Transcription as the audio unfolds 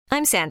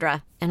I'm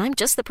Sandra, and I'm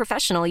just the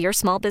professional your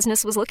small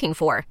business was looking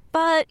for.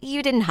 But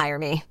you didn't hire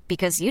me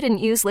because you didn't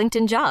use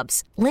LinkedIn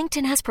Jobs.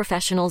 LinkedIn has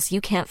professionals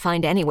you can't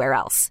find anywhere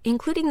else,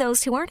 including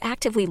those who aren't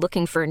actively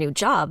looking for a new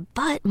job,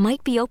 but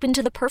might be open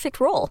to the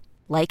perfect role,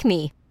 like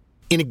me.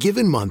 In a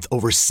given month,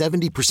 over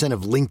 70%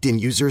 of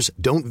LinkedIn users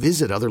don't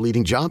visit other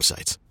leading job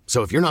sites.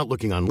 So if you're not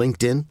looking on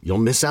LinkedIn, you'll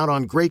miss out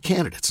on great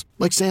candidates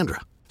like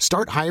Sandra.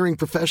 Start hiring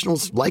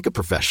professionals like a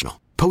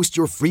professional. Post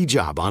your free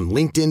job on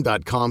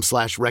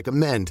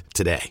linkedin.com/recommend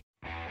today.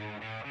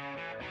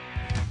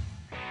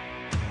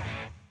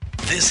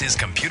 This is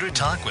Computer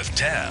Talk with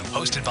Tab,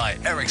 hosted by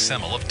Eric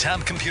Semmel of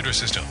Tab Computer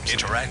Systems.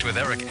 Interact with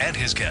Eric and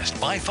his guest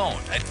by phone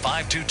at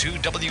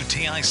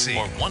 522-WTIC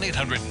or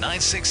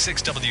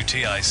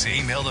 1-800-966-WTIC.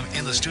 Email them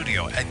in the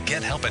studio at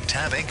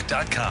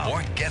gethelp@tabinc.com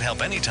or get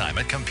help anytime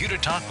at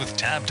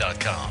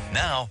computertalkwithtab.com.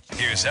 Now,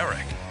 here's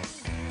Eric.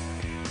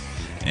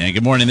 And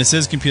good morning. This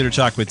is Computer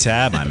Talk with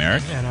Tab. I'm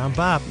Eric. And I'm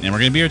Bob. And we're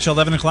going to be here till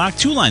 11 o'clock.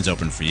 Two lines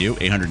open for you,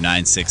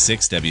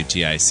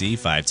 800-966-WTIC,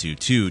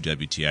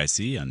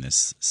 522-WTIC on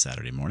this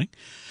Saturday morning.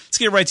 Let's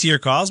get right to your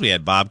calls. We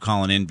had Bob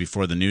calling in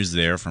before the news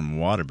there from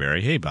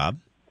Waterbury. Hey, Bob.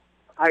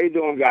 How you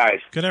doing,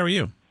 guys? Good. How are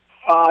you?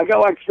 I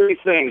got like three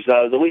things.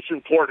 The least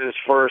important is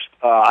first,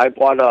 I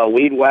bought a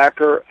weed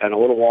whacker and a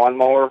little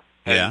lawnmower.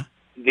 Yeah.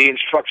 The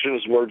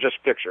instructions were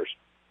just pictures.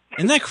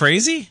 Isn't that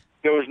crazy?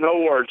 There was no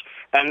words.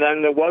 And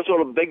then there was a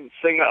little big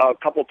thing, a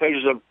couple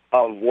pages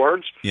of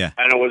words. Yeah.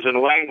 And it was in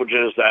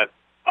languages that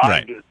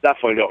I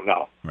definitely don't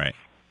know. Right.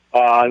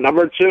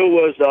 Number two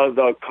was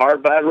the car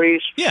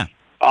batteries. Yeah.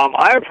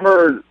 I've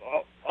heard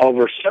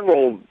over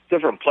several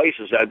different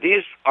places that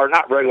these are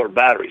not regular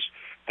batteries,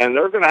 and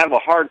they're going to have a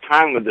hard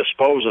time with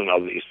disposing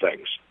of these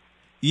things.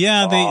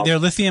 Yeah, they're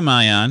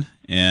lithium-ion,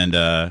 and,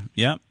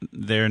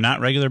 they're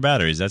not regular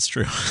batteries. That's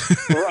true.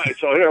 Right,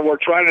 so here we're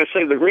trying to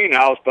save the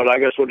greenhouse, but I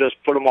guess we'll just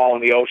put them all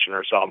in the ocean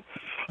or something.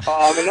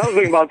 Another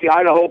thing about the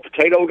Idaho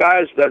potato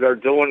guys that are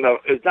doing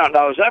is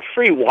that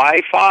free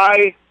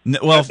Wi-Fi?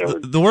 Well,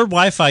 the word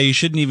Wi-Fi, you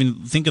shouldn't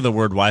even think of the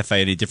word Wi-Fi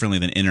any differently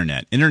than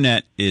Internet.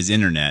 Internet is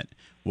Internet.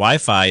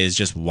 Wi-Fi is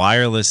just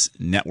wireless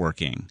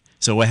networking.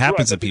 So what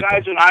happens to people? The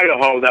guys in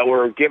Idaho that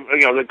were given,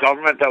 the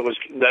government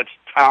that's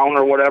town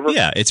or whatever.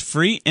 Yeah, it's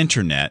free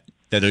Internet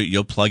that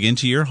you'll plug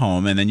into your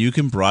home, and then you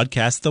can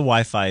broadcast the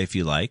Wi-Fi if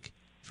you like.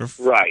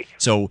 Right.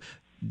 So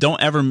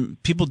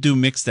people do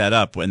mix that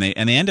up when they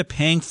end up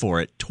paying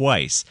for it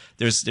twice.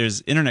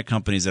 There's internet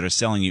companies that are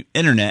selling you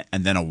internet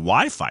and then a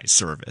Wi-Fi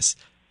service.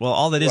 Well,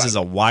 all that is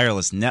a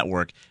wireless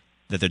network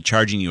that they're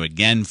charging you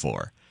again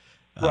for.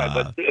 Right,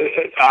 but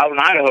out in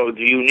Idaho,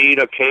 do you need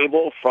a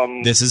cable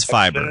from? This is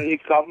fiber.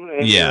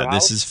 Yeah,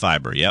 this is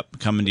fiber. Yep,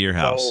 coming to your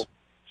house.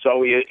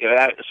 So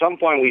at some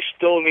point, we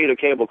still need a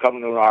cable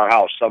coming to our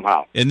house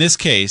somehow. In this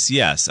case,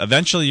 yes.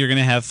 Eventually, you're going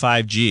to have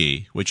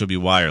 5G, which will be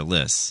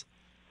wireless.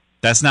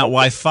 That's not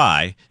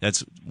Wi-Fi.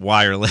 That's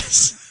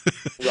wireless.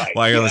 Right.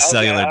 Wireless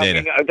cellular data.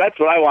 I mean, that's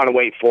what I want to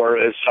wait for.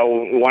 Is so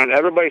when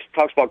everybody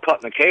talks about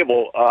cutting the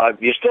cable,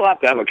 you still have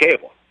to have a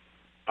cable.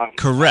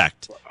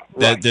 Correct.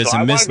 Right. There's so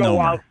a misnomer. I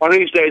want to go out one of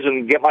these days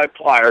and get my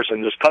pliers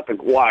and just cut the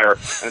wire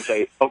and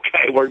say,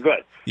 okay, we're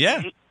good.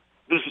 Yeah.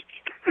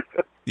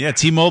 Yeah,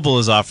 T-Mobile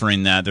is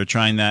offering that. They're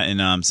trying that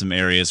in some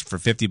areas. For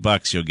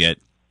 $50, you'll get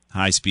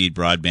high-speed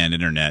broadband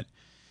internet.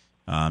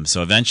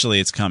 So eventually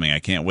it's coming. I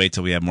can't wait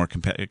till we have more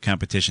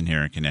competition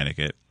here in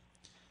Connecticut.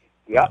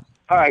 Yeah.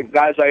 All right,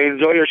 guys, I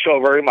enjoy your show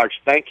very much.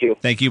 Thank you.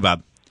 Thank you,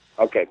 Bob.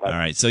 Okay, bye. All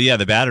right. So, yeah,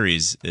 the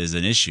batteries is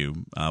an issue.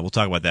 We'll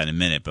talk about that in a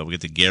minute, but we'll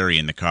get to Gary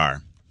in the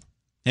car.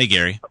 Hey,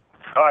 Gary.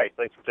 Hi,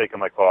 thanks for taking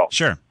my call.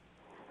 Sure.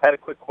 I had a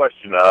quick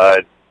question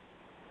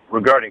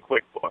regarding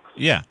QuickBooks.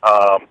 Yeah.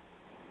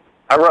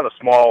 I run a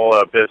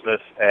small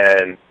business,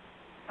 and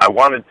I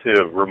wanted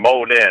to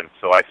remote in,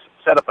 so I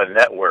set up a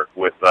network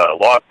with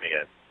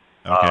LogMeIn.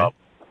 Okay.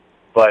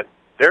 But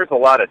there's a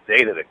lot of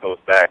data that goes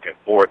back and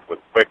forth with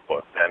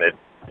QuickBooks, and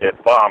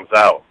it bombs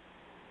out.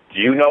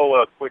 Do you know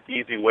a quick,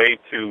 easy way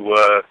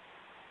to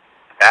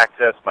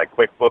access my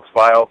QuickBooks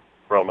file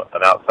from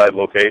an outside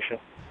location?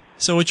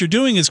 So what you're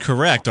doing is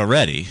correct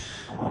already.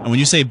 And when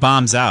you say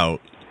bombs out,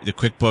 the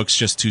QuickBooks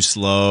just too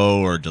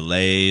slow or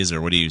delays,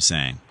 or what are you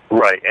saying?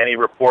 Right. Any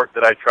report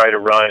that I try to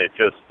run, it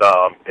just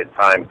it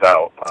times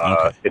out.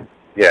 Okay.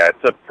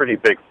 It's a pretty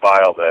big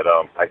file that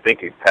I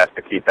think it has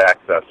to keep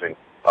accessing.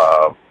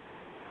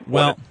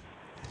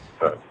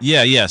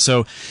 Yeah.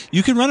 So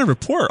you can run a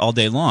report all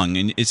day long,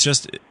 and it's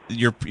just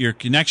your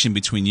connection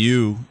between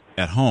you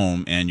at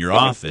home and your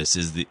office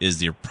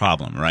is your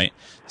problem, right?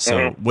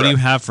 So what do you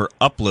have for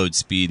upload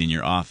speed in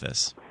your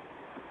office?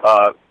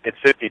 It's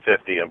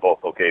 50-50 in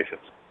both locations.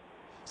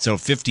 So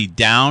 50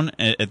 down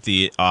at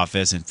the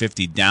office and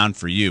 50 down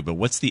for you, but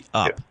what's the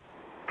up?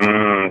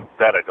 That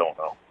I don't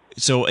know.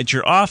 So at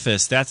your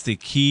office, that's the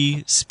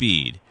key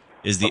speed,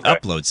 is the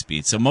upload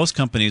speed. So most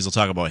companies will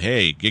talk about,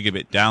 hey,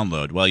 gigabit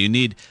download. Well, you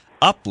need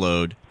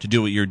upload to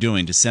do what you're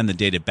doing to send the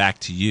data back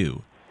to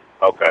you.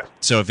 Okay.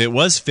 So if it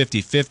was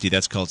 50-50,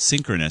 that's called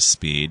synchronous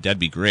speed. That'd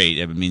be great.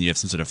 It would mean you have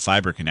some sort of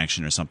fiber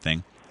connection or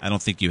something. I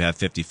don't think you have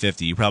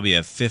 50-50. You probably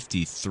have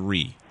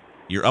 53.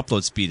 your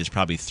upload speed is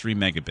probably 3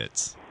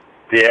 megabits.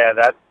 Yeah,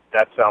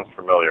 that sounds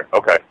familiar.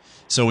 Okay.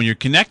 So when you're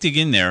connecting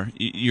in there,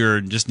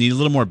 you just need a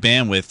little more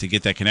bandwidth to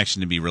get that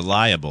connection to be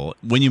reliable.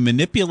 When you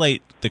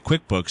manipulate the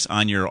QuickBooks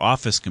on your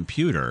office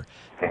computer,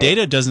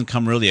 data doesn't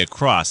come really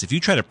across. If you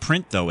try to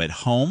print, though, at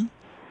home,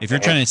 if you're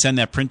trying to send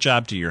that print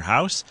job to your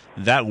house,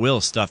 that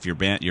will stuff your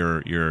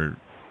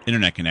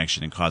internet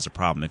connection and cause a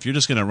problem. If you're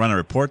just going to run a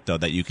report, though,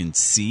 that you can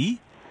see,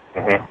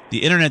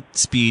 the internet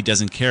speed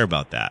doesn't care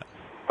about that.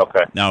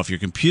 Okay. Now, if your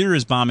computer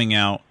is bombing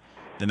out,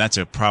 then that's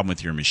a problem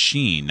with your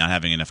machine not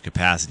having enough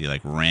capacity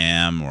like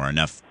RAM or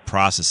enough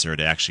processor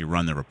to actually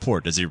run the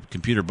report. Does your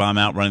computer bomb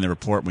out running the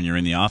report when you're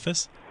in the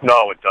office?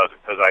 No, it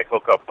doesn't, because I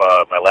hook up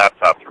my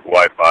laptop through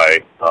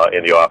Wi-Fi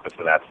in the office,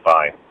 and that's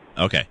fine.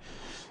 Okay.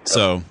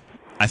 So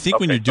I think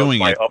when you're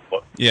doing it, my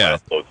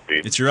upload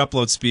speed. It's your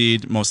upload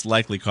speed most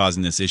likely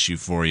causing this issue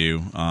for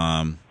you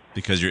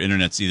because your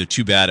internet's either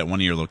too bad at one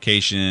of your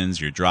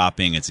locations, you're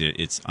dropping,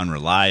 it's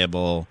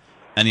unreliable.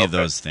 Any of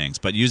those things,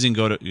 but using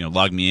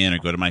Log Me In or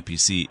Go to My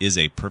PC is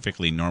a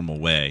perfectly normal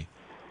way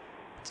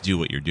to do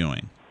what you're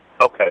doing.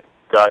 Okay,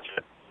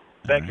 gotcha.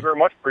 Thank you very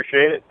much.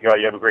 Appreciate it. You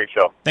have a great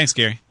show. Thanks,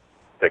 Gary.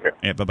 Take care.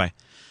 Yeah, bye-bye.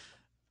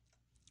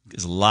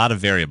 There's a lot of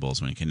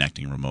variables when you're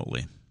connecting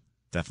remotely.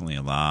 Definitely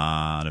a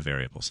lot of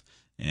variables.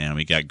 And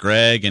we got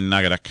Greg and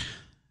Nagaduk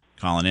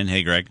calling in.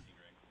 Hey, Greg.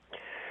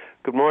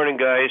 Good morning,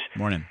 guys.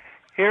 Morning.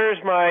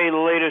 Here's my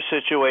latest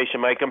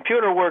situation. My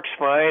computer works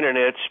fine, and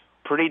it's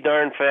pretty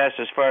darn fast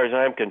as far as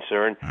I'm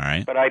concerned. All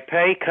right. But I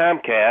pay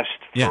Comcast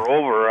for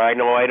over, I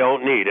know I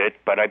don't need it,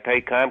 but I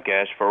pay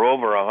Comcast for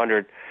over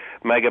 100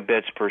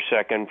 megabits per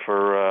second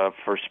for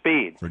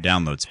speed. For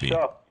download speed.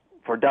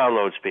 For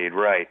download speed,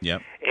 right.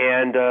 Yep.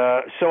 And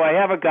so I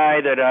have a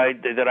guy that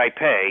I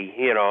pay,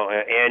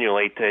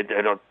 annually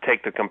to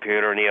take the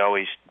computer, and he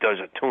always does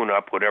a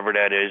tune-up, whatever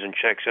that is, and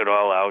checks it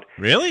all out.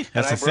 Really?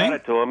 That's the thing? I brought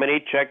it to him, and he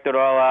checked it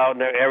all out,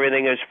 and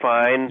everything is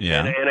fine.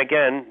 Yeah. And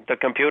again, the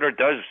computer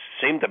does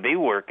seem to be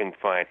working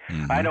fine.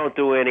 Mm-hmm. I don't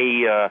do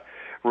any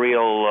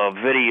real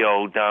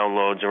video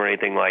downloads or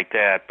anything like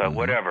that, but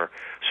whatever.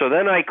 So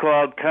then I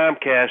called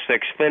Comcast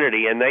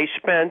Xfinity, and they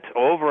spent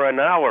over an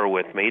hour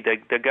with me.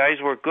 The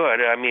guys were good.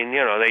 I mean,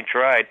 they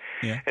tried,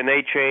 and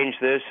they changed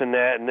this and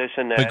that and this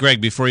and that. But Greg,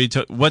 before you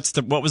took,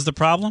 what was the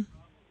problem?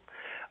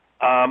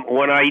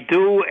 When I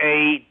do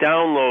a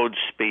download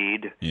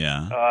speed,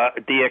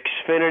 the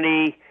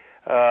Xfinity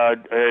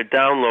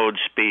download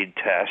speed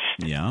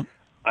test,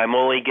 I'm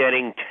only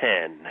getting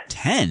 10.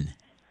 10?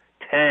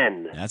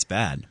 10. That's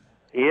bad.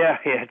 Yeah,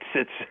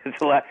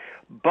 it's a lot.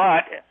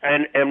 But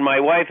and my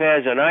wife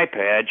has an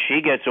iPad. She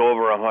gets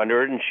over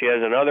 100, and she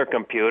has another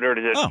computer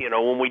that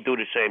when we do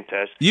the same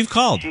test. You've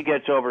called. She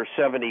gets over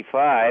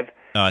 75.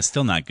 Oh, it's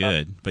still not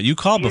good. But you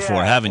called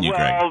before, haven't you,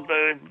 Greg?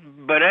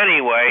 But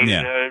anyway,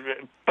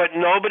 but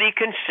nobody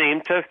can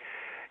seem to,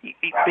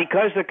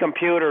 because the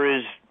computer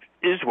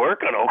is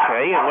working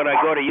okay. And when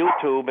I go to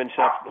YouTube and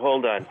stuff,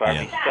 hold on,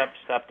 Barbie,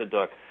 stop the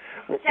duck.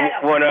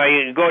 When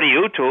I go to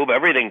YouTube,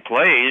 everything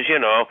plays,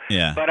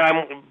 Yeah.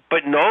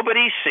 But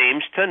nobody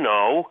seems to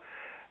know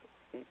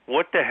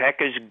what the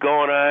heck is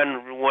going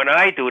on when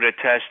I do the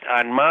test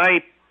on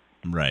my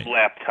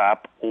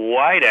laptop.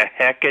 Why the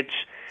heck it's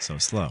so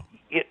slow?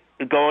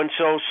 Going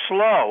so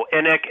slow.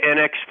 And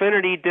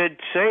Xfinity did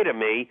say to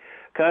me,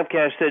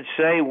 Comcast did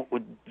say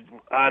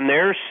on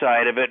their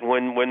side of it,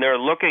 when they're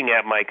looking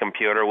at my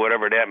computer,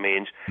 whatever that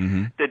means,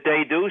 that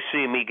they do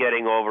see me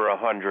getting over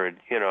 100,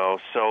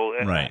 so...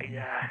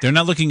 Right. They're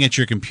not looking at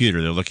your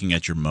computer, they're looking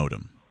at your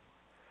modem.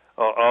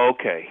 Oh,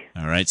 okay.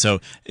 All right, so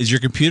is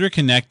your computer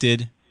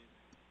connected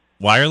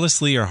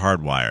wirelessly or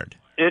hardwired?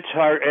 It's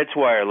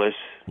wireless.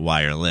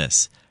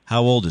 Wireless.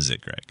 How old is it,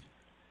 Greg?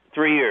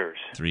 3 years.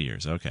 3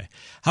 years, okay.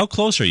 How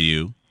close are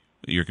you,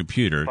 your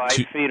computer? 5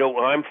 feet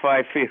away. I'm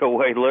 5 feet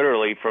away,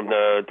 literally, from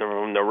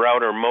the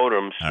router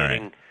modem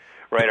sitting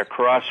right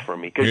across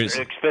from me. Because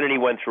Xfinity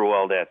went through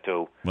all that,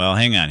 too. Well,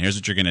 hang on. Here's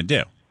what you're going to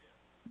do.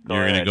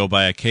 You're going to go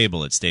buy a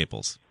cable at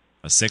Staples.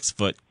 A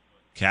 6-foot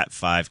Cat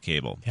 5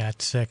 cable.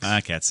 Cat 6.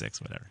 Cat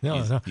 6, whatever.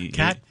 No.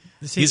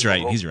 He's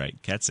right. He's right.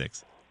 Cat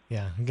 6.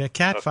 Yeah.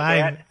 Cat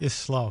 5 is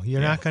slow.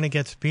 You're not going to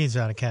get speeds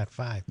out of Cat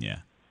 5. Yeah.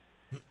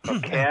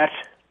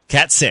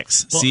 Cat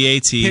 6.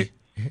 CAT.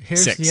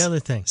 Here's 6. the other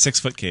thing.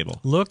 6-foot cable.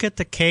 Look at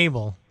the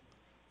cable,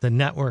 the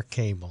network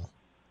cable,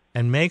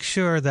 and make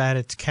sure that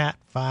it's Cat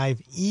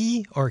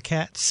 5e or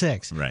Cat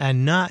 6,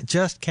 and not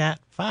just Cat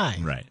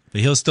 5. Right.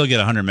 But he'll still get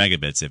 100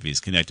 megabits if he's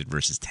connected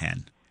versus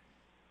 10.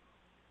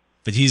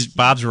 But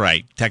Bob's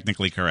right,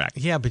 technically correct.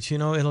 Yeah, but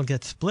it'll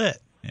get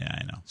split. Yeah,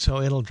 I know.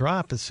 So it'll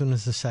drop as soon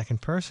as the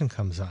second person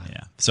comes on.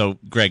 Yeah. So,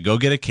 Greg, go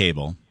get a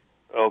cable.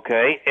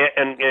 Okay,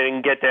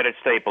 and get that at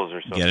Staples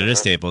or something. Get it at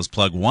Staples.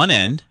 Plug one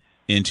end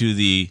into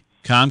the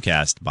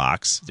Comcast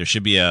box. There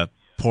should be a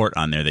port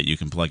on there that you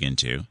can plug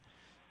into.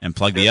 And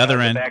plug the other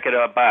end. Back of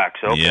the box,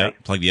 okay. Yeah,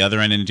 plug the other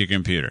end into your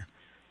computer.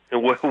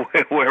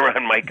 Where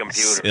on my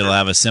computer? It'll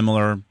have a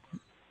similar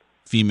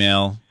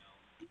female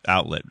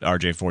outlet,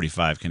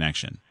 RJ45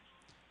 connection.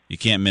 You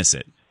can't miss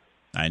it.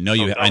 I know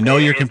you. I know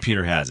your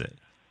computer has it.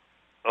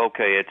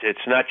 Okay,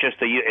 it's not just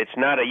it's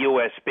not a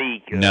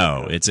USB.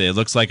 No, it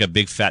looks like a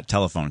big fat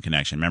telephone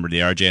connection. Remember the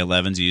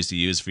RJ11s you used to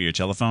use for your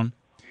telephone?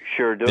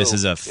 Sure do. This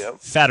is a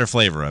fatter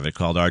flavor of it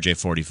called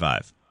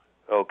RJ45.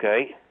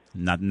 Okay.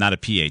 Not a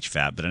pH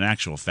fat, but an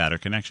actual fatter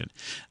connection.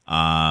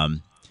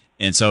 And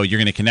so you're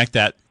going to connect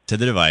that to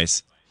the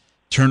device,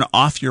 turn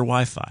off your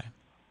Wi-Fi.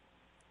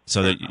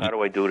 So that how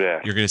do I do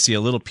that? You're going to see a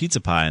little pizza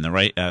pie in the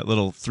right,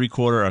 little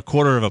a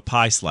quarter of a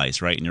pie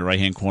slice right in your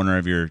right-hand corner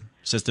of your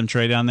system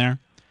tray down there.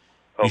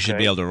 You should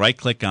be able to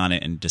right-click on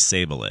it and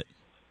disable it.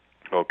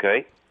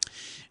 Okay.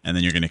 And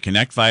then you're going to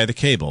connect via the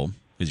cable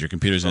because your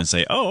computer's going to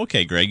say, "Oh,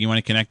 okay, Greg, you want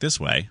to connect this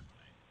way,"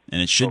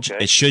 and it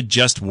should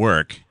just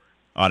work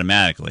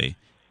automatically.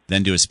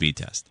 Then do a speed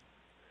test.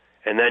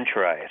 And then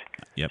try it.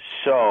 Yep.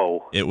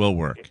 So it will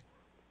work.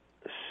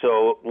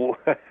 So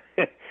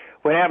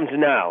what happens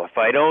now if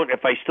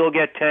I still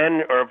get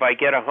 10, or if I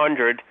get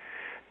 100,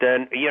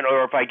 then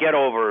or if I get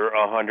over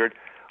 100?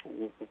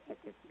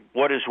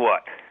 What is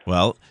what?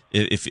 Well,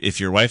 if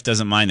your wife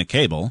doesn't mind the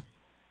cable,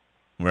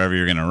 wherever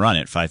you're going to run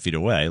it, 5 feet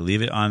away,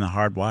 leave it on the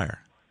hard wire.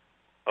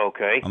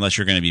 Okay. Unless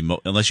you're going to be,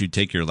 unless you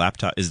take your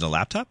laptop. Is it a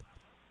laptop?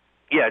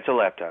 Yeah, it's a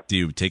laptop. Do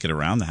you take it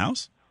around the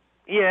house?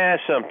 Yeah,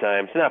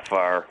 sometimes, not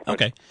far.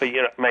 Okay. But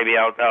maybe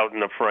out in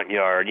the front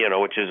yard,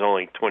 which is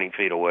only 20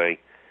 feet away.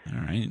 All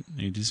right.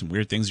 You do some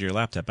weird things with your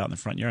laptop out in the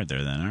front yard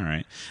there then. All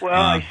right. Well,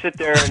 I sit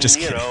there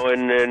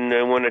and,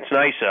 and when it's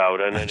nice out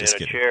and in a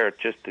chair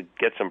just to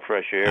get some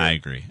fresh air. I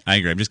agree.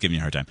 I'm just giving you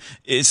a hard time.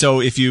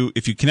 So if you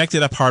connect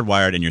it up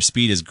hardwired and your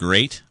speed is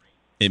great,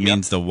 it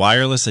means the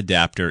wireless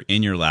adapter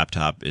in your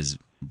laptop is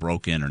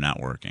broken or not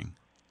working.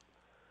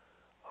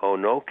 Oh,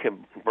 no,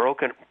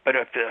 broken. But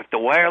if the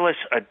wireless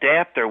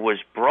adapter was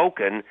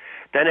broken,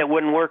 then it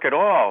wouldn't work at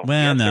all.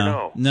 Well,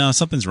 yes no,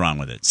 something's wrong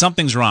with it.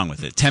 Something's wrong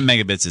with it. 10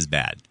 megabits is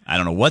bad. I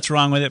don't know what's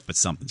wrong with it, but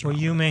something's wrong.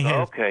 Well, you may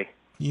have. Okay.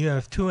 You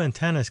have two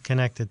antennas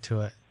connected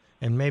to it,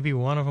 and maybe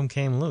one of them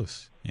came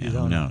loose. Yeah,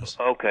 who knows?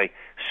 Okay,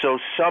 so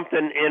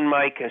something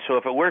so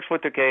if it works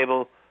with the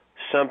cable,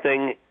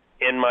 something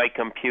in my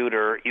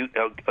computer. You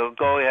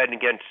go ahead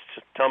and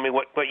tell me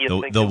what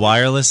you think. The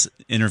wireless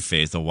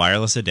interface, the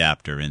wireless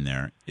adapter in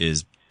there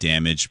is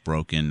damaged,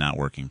 broken, not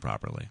working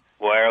properly.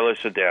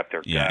 Wireless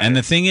adapter. Yeah, and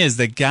the thing is,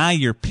 the guy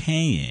you're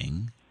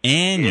paying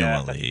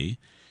annually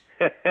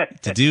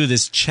to do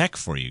this check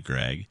for you,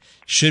 Greg,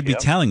 should be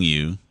telling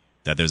you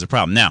that there's a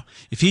problem. Now,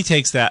 if he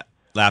takes that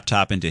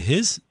laptop into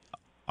his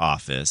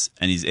office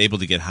and he's able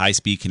to get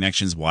high-speed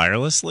connections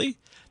wirelessly,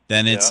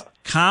 then it's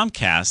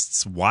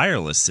Comcast's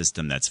wireless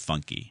system that's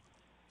funky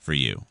for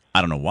you.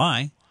 I don't know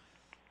why,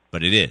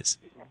 but it is.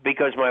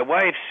 Because my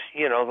wife's,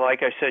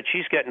 like I said,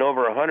 she's getting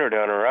over 100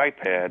 on her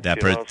iPad.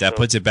 That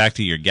puts it back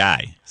to your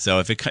guy. So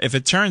if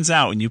it turns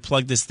out when you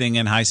plug this thing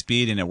in high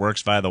speed and it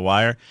works via the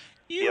wire,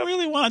 you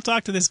really want to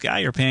talk to this guy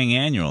you're paying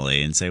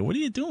annually and say, "What are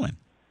you doing?"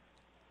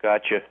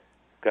 Gotcha.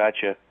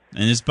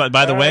 And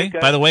by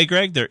the way,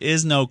 Greg, there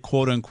is no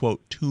quote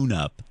unquote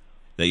tune-up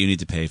that you need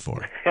to pay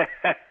for.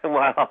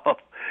 Well,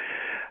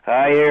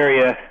 I hear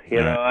you.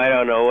 I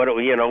don't know what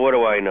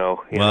do I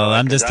know?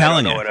 I'm just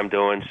telling you. I don't know what I'm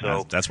doing.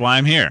 So that's why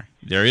I'm here.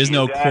 There is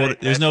no quote.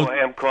 There's no. That's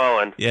why I'm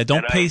calling. Yeah,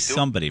 don't pay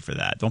somebody for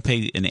that. Don't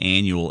pay an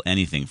annual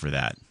anything for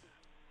that.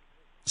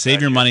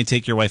 Save your money.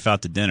 Take your wife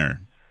out to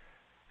dinner.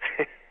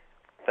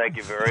 Thank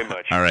you very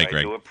much. All right,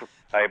 Greg.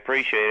 I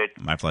appreciate it.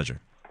 My pleasure.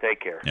 Take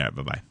care. Yeah,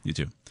 bye-bye. You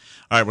too.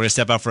 All right, we're going to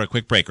step out for a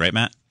quick break, right,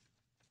 Matt?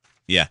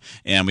 Yeah,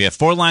 and we have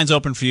 4 lines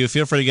open for you.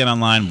 Feel free to get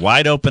online,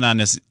 wide open on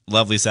this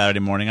lovely Saturday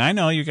morning. I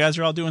know you guys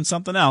are all doing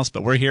something else,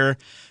 but we're here,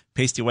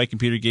 Pasty White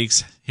Computer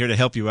Geeks, here to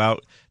help you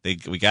out. We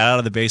got out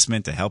of the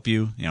basement to help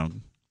you.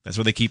 That's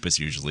where they keep us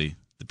usually,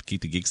 to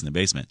keep the geeks in the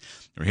basement.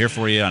 We're here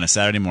for you on a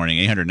Saturday morning,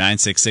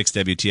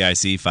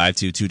 800-966-WTIC,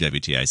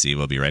 522-WTIC.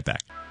 We'll be right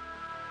back.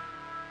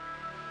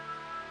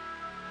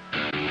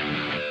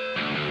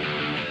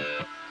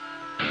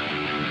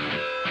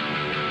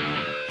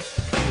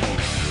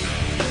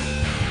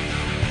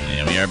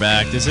 We are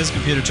back. This is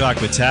Computer Talk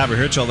with Tab. We're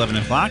here till 11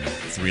 o'clock.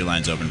 3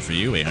 lines open for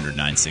you,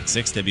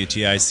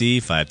 800-966-WTIC,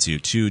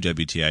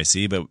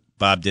 522-WTIC. But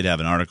Bob did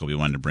have an article we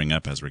wanted to bring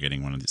up as we're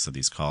getting one of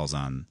these calls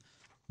on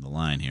the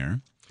line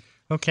here.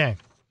 Okay.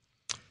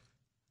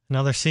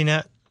 Another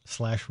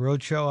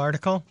CNET/Roadshow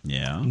article.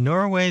 Yeah.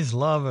 Norway's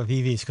love of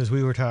EVs, because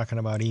we were talking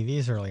about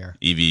EVs earlier.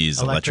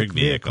 EVs, electric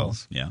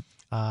vehicles. Yeah.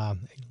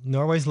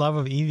 Norway's love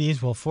of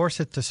EVs will force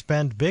it to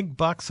spend big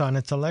bucks on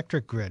its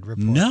electric grid,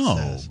 report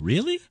says.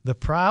 Really? The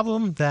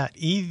problem that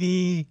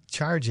EV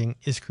charging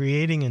is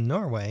creating in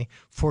Norway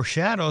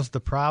foreshadows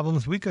the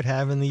problems we could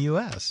have in the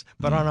U.S.,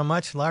 but on a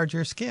much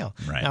larger scale.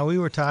 Right. Now, we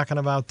were talking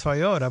about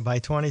Toyota by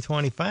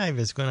 2025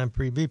 is going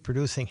to be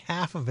producing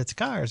half of its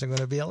cars are going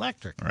to be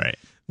electric. Right.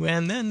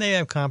 And then they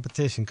have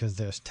competition because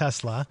there's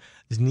Tesla,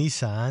 there's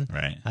Nissan.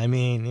 Right. I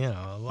mean,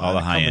 a lot all the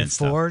of high-end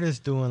stuff. Ford is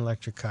doing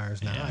electric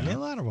cars now. Yeah. I mean, a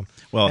lot of them.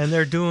 Well, and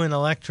they're doing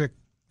electric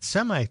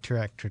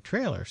semi-tractor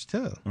trailers,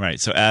 too. Right.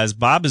 So as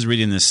Bob is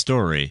reading this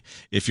story,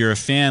 if you're a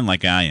fan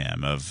like I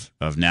am of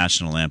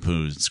National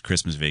Lampoon's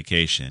Christmas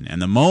Vacation,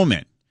 and the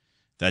moment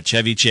that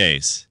Chevy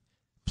Chase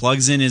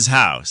plugs in his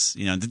house,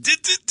 and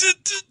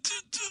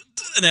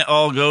it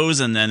all goes,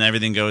 and then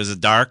everything goes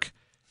dark.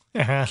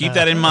 Keep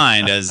that in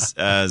mind as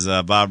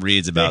Bob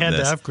reads about this. They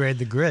had to upgrade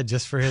the grid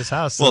just for his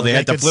house. Well, they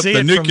had to flip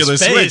the nuclear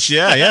switch.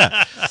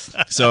 Yeah.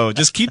 So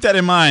just keep that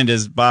in mind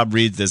as Bob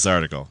reads this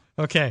article.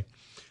 Okay.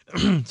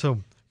 So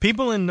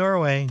people in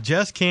Norway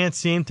just can't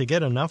seem to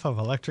get enough of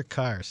electric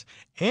cars.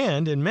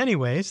 And in many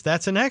ways,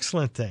 that's an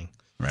excellent thing.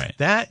 Right.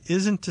 That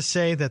isn't to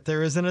say that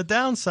there isn't a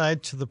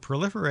downside to the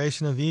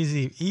proliferation of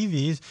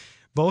EVs,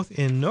 both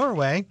in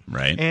Norway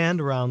and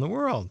around the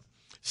world.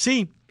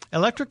 See,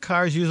 electric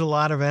cars use a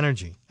lot of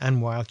energy,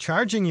 and while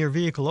charging your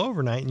vehicle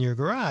overnight in your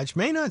garage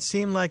may not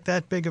seem like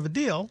that big of a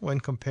deal when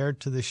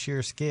compared to the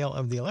sheer scale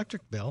of the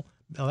electric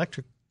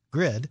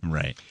grid,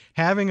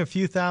 having a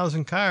few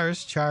thousand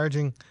cars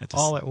charging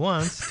all at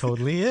once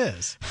totally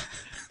is.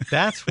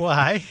 That's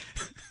why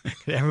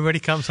everybody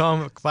comes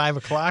home at 5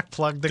 o'clock,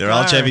 plug the car. They're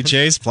all Chevy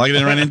Chase, plug it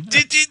in right in.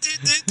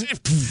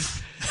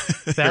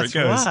 That's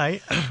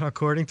why,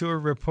 according to a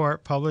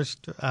report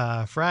published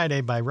Friday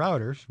by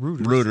Reuters,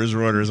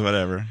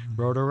 whatever.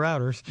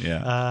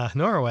 Routers.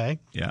 Norway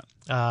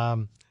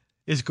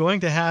is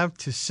going to have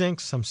to sink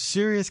some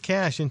serious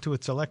cash into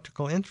its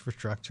electrical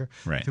infrastructure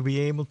to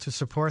be able to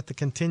support the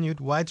continued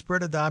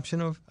widespread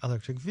adoption of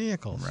electric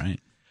vehicles.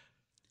 Right.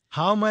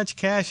 How much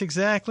cash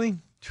exactly?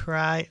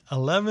 Try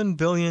 11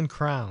 billion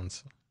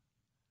crowns.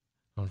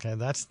 Okay,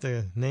 that's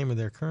the name of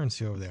their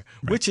currency over there,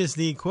 which is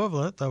the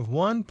equivalent of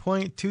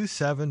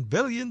 $1.27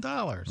 billion.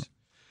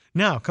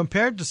 Now,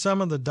 compared to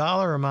some of the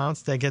dollar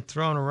amounts that get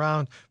thrown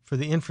around for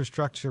the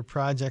infrastructure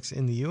projects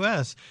in the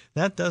U.S.,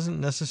 that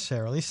doesn't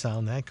necessarily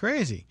sound that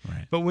crazy.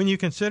 Right. But when you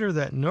consider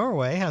that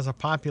Norway has a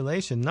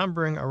population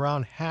numbering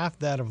around half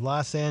that of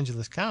Los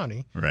Angeles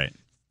County,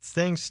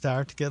 things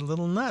start to get a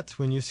little nuts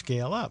when you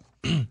scale up.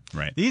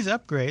 These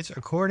upgrades,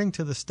 according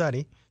to the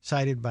study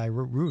cited by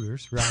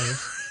Reuters.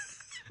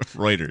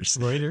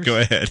 Go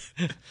ahead.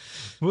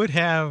 Would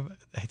have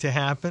to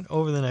happen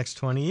over the next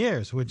 20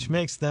 years, which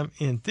makes them,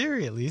 in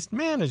theory at least,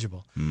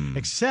 manageable.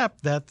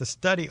 Except that the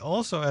study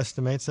also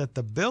estimates that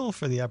the bill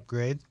for the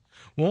upgrade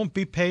won't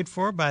be paid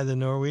for by the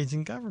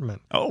Norwegian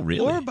government. Oh, really?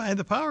 Or by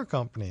the power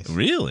companies.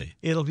 Really?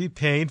 It'll be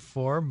paid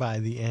for by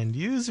the end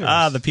users.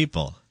 The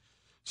people.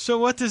 So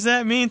what does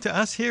that mean to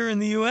us here in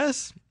the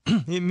U.S.?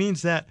 It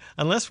means that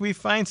unless we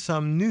find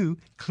some new,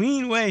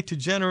 clean way to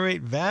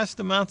generate vast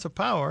amounts of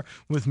power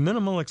with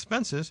minimal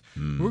expenses,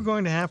 we're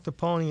going to have to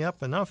pony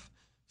up enough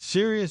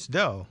serious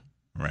dough,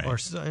 or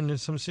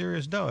some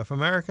serious dough, if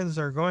Americans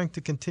are going to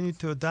continue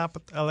to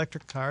adopt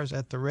electric cars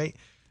at the rate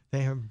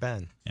they have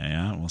been.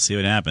 Yeah, we'll see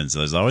what happens.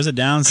 There's always a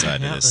downside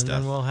to this stuff.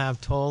 And then we'll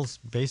have tolls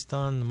based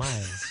on the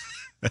miles.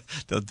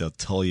 They'll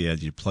toll you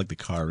as you plug the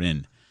car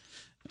in.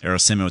 Arrow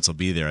Simowitz will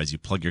be there as you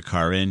plug your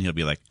car in. He'll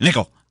be like,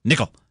 nickel,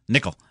 nickel,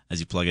 nickel, as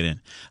you plug it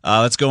in.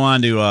 Let's go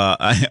on to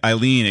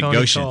Eileen at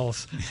Goshen.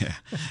 Yeah.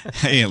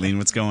 Hey, Eileen,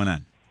 what's going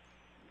on?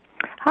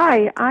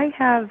 Hi, I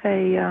have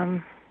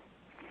a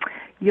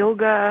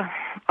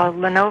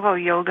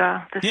Lenovo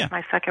Yoga. This is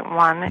my second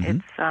one.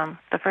 It's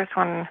the first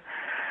one,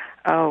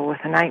 was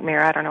a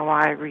nightmare. I don't know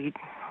why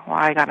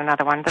I got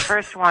another one. The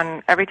first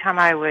one, every time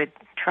I would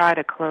try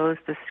to close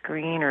the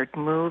screen or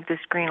move the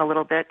screen a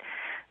little bit,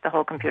 the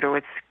whole computer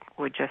would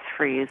just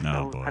freeze.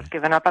 So I've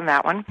given up on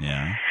that one.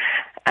 Yeah.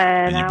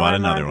 And you bought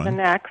another one. The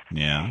next.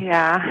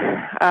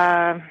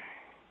 Yeah.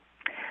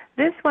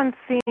 This one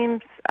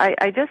seems,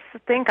 I just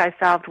think I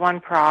solved one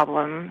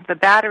problem. The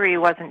battery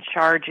wasn't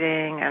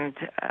charging, and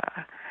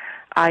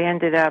I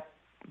ended up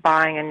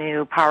buying a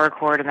new power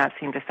cord, and that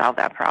seemed to solve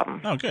that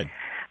problem. Oh, good.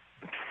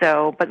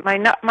 So, but my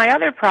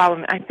other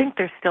problem, I think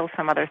there's still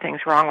some other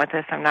things wrong with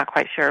this. I'm not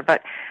quite sure.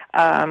 But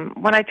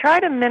when I try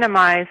to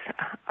minimize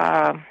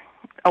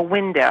a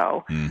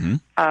window,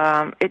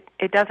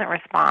 it doesn't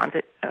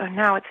respond.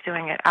 Now it's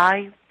doing it.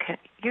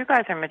 You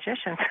guys are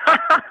magicians.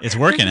 It's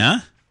working, huh?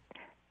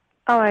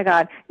 Oh, my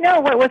God. No,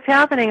 what's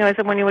happening is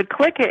that when you would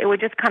click it, it would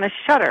just kind of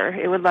shutter.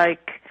 It would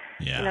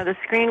the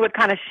screen would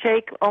kind of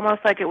shake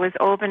almost like it was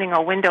opening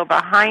a window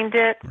behind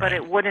it, but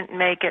it wouldn't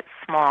make it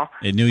small.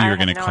 It knew you were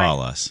going to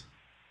call us.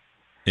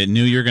 It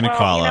knew you were going to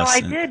call us.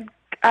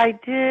 I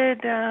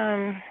did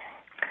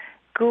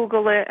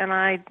Google it, and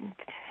I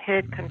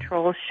hit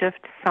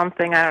Control-Shift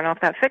something. I don't know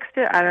if that fixed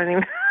it. I don't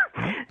even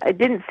it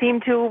didn't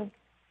seem to,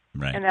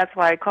 and that's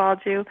why I called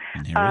you.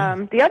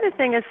 The other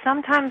thing is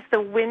sometimes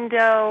the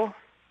window,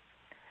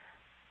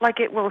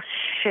 it will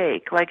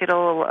shake,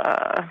 it'll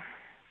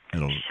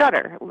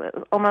shutter,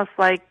 almost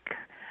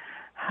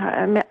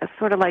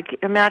sort of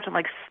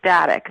imagine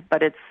static,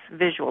 but it's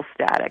visual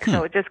static.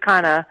 So it just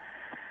kind of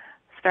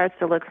starts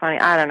to look funny.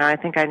 I don't know. I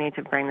think I need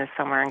to bring this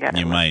somewhere and get it.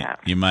 You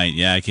might.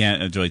 Yeah, I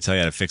can't really tell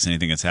you how to fix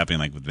anything that's happening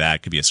with that.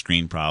 It could be a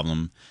screen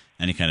problem.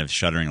 Any kind of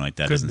shuttering like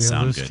that doesn't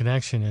sound good. Could be a loose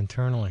connection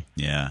internally.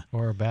 Yeah.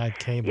 Or a bad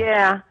cable.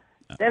 Yeah.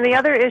 And the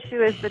other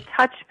issue is the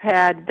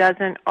touchpad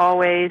doesn't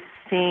always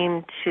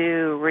seem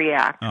to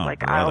react. Oh,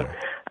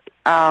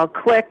 I'll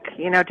click,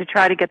 to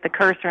try to get the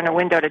cursor in a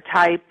window to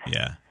type.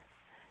 Yeah.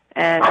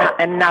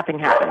 And nothing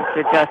happens.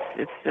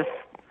 It's just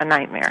a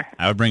nightmare.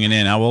 I would bring it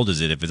in. How old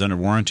is it? If it's under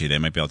warranty, they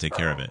might be able to take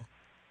care of it.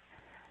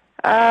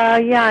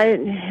 Yeah,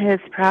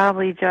 it's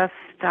probably just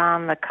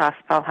on the cusp.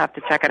 I'll have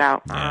to check it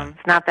out. Yeah.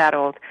 It's not that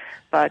old.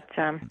 But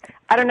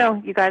I don't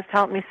know. You guys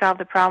helped me solve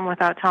the problem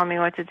without telling me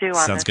what to do on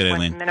Sounds this good, with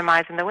Aileen.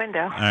 minimizing the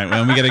window. All right,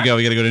 well, we got to go.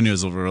 We got to go to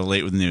news. We're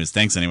late with the news.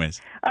 Thanks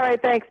anyways. All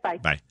right, thanks. Bye.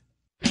 Bye.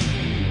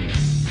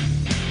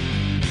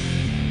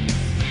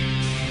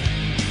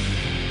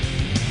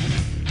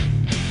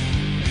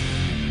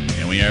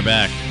 And we are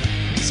back.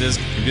 This is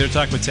Computer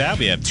Talk with Tab.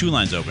 We have 2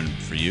 lines open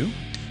for you.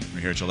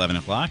 We're here till 11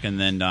 o'clock, and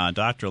then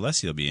Dr.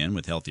 Alessi will be in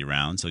with Healthy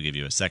Rounds. He'll give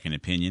you a second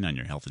opinion on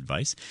your health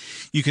advice.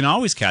 You can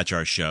always catch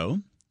our show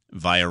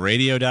via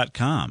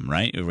radio.com,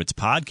 right? It's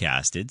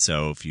podcasted,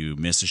 so if you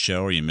miss a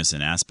show or you miss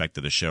an aspect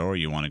of the show or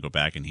you want to go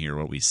back and hear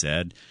what we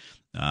said,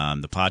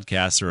 the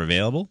podcasts are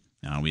available.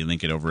 We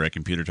link it over at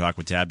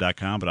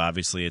computertalkwithtab.com, but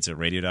obviously it's at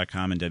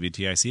radio.com and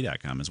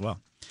WTIC.com as well.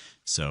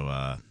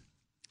 So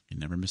you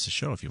never miss a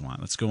show if you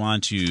want. Let's go on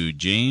to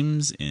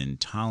James in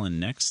Tallinn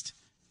next.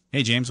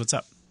 Hey, James, what's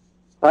up?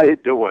 How you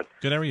doing?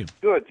 Good, how are you?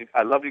 Good.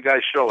 I love you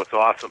guys' show. It's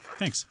awesome.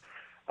 Thanks.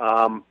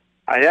 I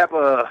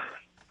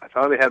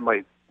finally had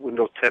my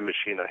Windows 10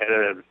 machine. I had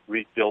it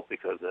rebuilt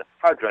because of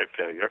hard drive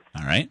failure.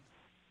 All right.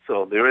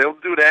 So they were able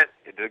to do that.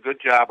 They did a good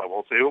job. I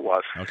won't say who it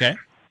was. Okay.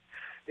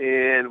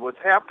 And what's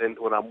happened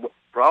when I'm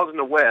browsing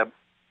the web,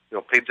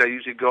 page I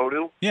usually go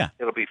to, yeah,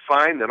 it'll be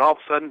fine. Then all of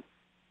a sudden,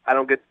 I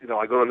don't get,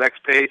 I go to the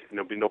next page and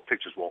there'll be no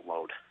pictures won't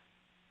load.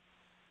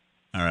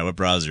 All right. What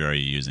browser are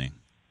you using?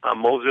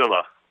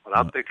 Mozilla. And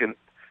I'm thinking,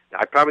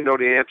 I probably know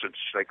the answer.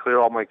 Should I clear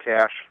all my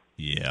cache?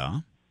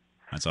 Yeah.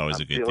 That's always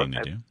a good thing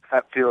to do.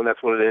 I'm feeling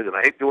that's what it is, and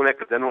I hate doing that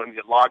because then when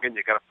you log in,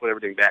 you got to put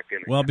everything back in.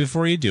 Well,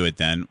 before you do it,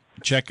 then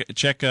check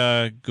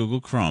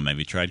Google Chrome. Have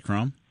you tried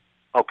Chrome?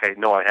 Okay,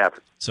 no, I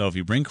haven't. So if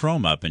you bring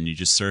Chrome up and you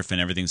just surf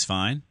and everything's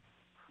fine,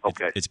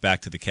 okay, it's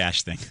back to the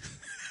cache thing.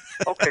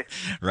 Okay,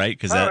 right?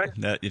 Because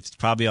that it's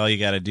probably all you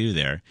got to do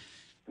there.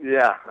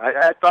 Yeah,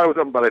 I thought it was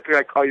something, but I figured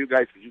I'd call you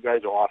guys because you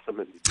guys are awesome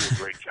and you do a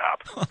great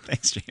job. Well,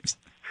 thanks, James.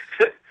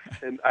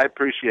 And I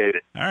appreciate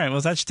it. All right,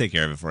 well, that should take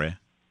care of it for you.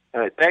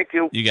 All right, thank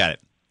you. You got it.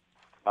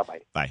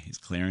 Bye-bye. Bye. He's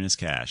clearing his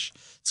cache.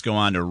 Let's go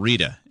on to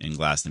Rita in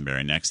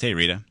Glastonbury next. Hey,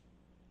 Rita.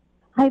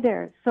 Hi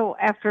there. So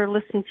after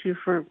listening to you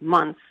for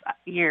months,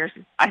 years,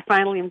 I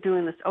finally am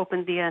doing this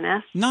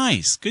OpenDNS.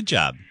 Nice. Good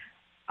job.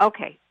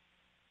 Okay.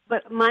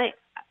 But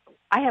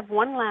I have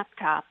one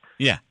laptop.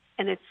 Yeah.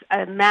 And it's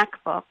a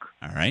MacBook.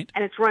 All right.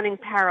 And it's running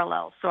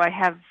parallel. So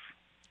I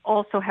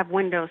also have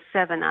Windows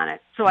 7 on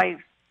it. So I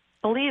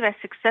believe I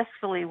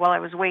successfully, while I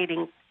was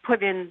waiting,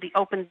 put in the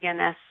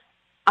OpenDNS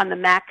on the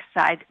Mac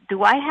side.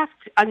 Do I have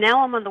to,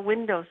 now I'm on the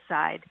Windows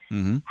side.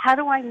 Mm-hmm. How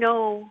do I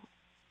know,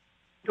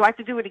 do I have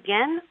to do it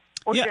again?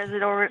 Or does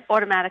it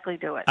automatically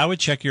do it? I would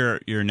check your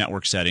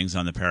network settings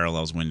on the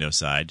Parallels Windows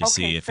side to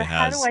see if it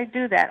has... how do I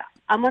do that?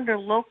 I'm under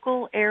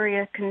local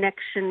area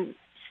connection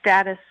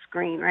status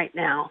screen right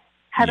now.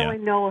 How do I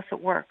know if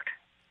it worked?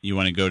 You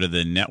want to go to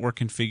the network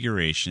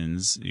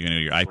configurations. You're going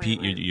to your IP,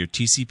 your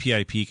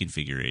TCP/IP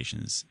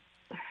configurations.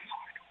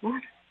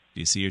 What? Do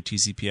you see your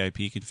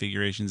TCP/IP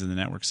configurations in the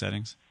network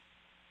settings?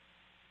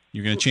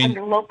 You're going to change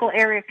under local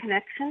area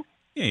connection.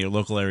 Yeah, your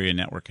local area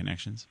network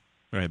connections.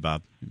 Go ahead,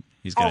 Bob.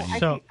 He's got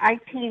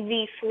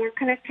IPv4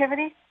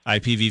 connectivity.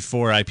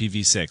 IPv4,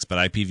 IPv6, but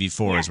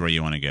IPv4 is where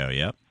you want to go.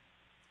 Yep.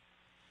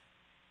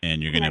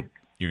 And you're going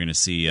to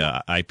see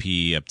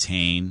IP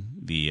obtain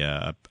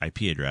the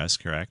IP address,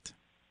 correct?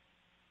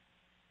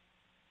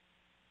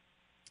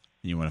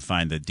 You want to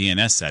find the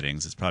DNS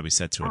settings. It's probably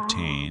set to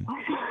obtain.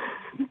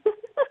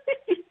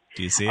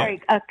 Do you see it? All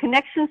right,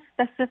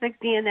 connection-specific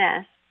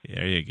DNS.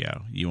 There you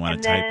go. You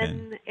want to type in.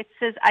 And then it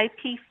says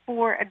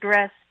IP4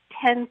 address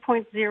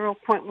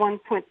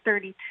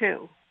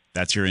 10.0.1.32.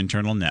 That's your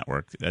internal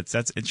network. It's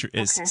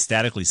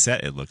statically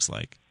set, it looks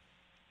like.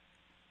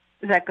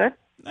 Is that good?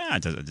 Nah,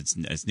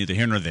 it's neither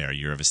here nor there.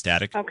 You have a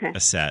static a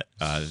set.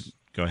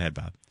 Go ahead,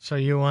 Bob. So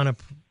you want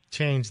to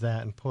change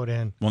that and put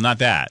in... Well, not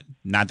that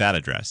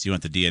address. You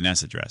want the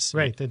DNS address.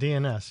 Right, the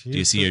DNS. Do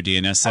you see your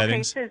DNS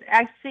settings? Okay, it says,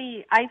 I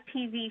see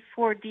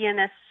IPv4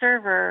 DNS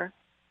server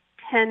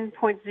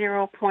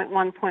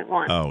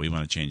 10.0.1.1. Oh, we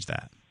want to change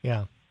that.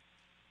 Yeah.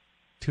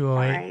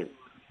 208.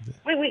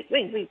 Right.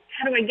 Wait.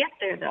 How do I get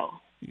there, though?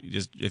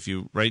 If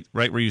you right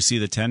where you see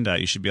the 10 dot,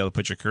 you should be able to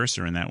put your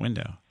cursor in that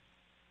window.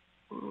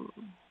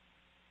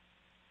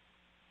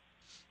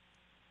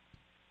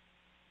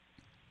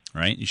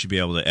 Right? You should be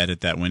able to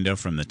edit that window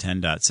from the 10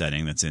 dot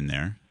setting that's in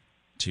there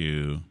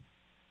to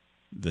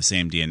the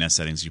same DNS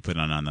settings you put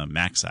on the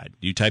Mac side.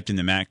 You typed in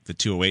the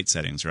 208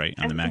 settings, right,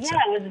 on the Mac side? Yeah,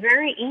 it was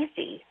very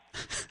easy.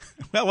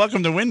 Well,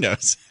 welcome to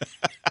Windows.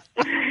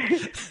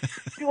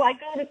 Do I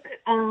go to...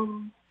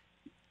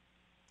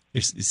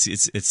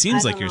 It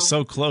seems like you're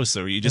so close,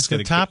 so you just at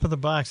the top of the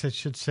box, it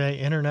should say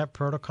Internet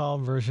Protocol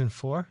version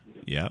 4.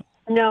 Yeah.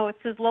 No, it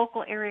says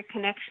local area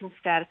connection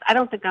status. I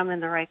don't think I'm in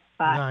the right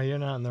spot. No, you're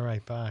not in the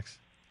right box.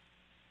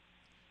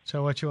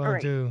 So what you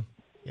want to do,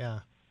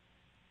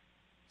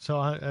 So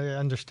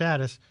under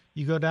status,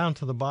 you go down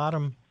to the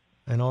bottom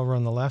And over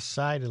on the left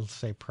side, it'll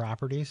say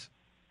Properties.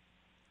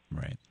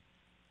 Right.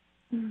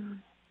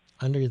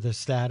 Under the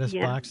status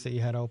box that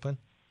you had open.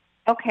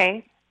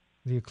 Okay.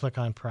 You click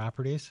on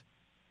Properties,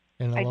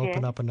 and it'll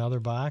open up another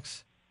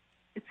box.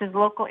 It says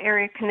Local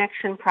Area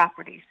Connection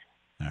Properties.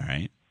 All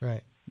right.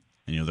 Right.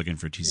 And you're looking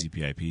for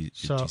TCP/IP.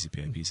 So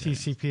TCP/IP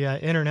settings.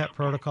 TCP Internet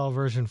Protocol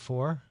version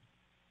 4.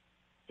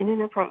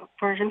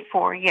 Version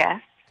 4,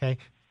 yes. Okay.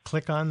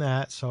 Click on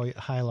that so it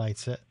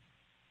highlights it.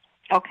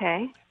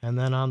 Okay. And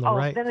then on the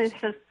right. Then it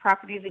says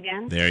Properties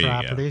again. There you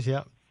go. Properties,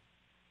 yep.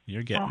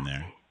 You're getting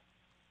there.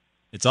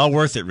 It's all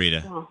worth it,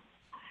 Rita. Oh.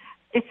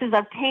 It says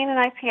obtain an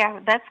IP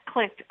address. That's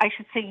clicked. I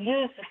should say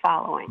use the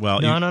following.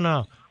 Well,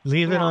 no.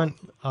 Leave it on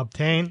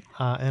obtain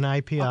an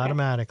IP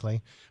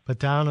automatically. But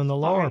down in the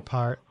lower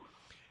part.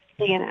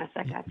 DNS,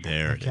 I got you.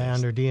 There it is.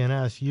 Under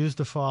DNS, use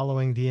the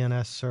following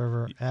DNS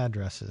server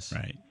addresses.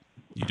 Right.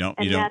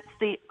 That's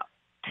the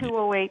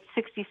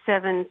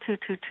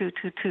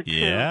 208.67.222.222.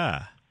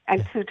 Yeah.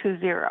 And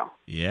 220.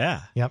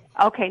 Yeah. Yep.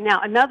 Okay,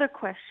 now another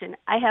question.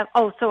 I have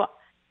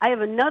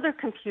another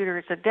computer.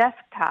 It's a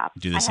desktop.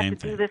 Do the same I have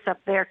to do this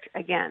up there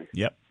again.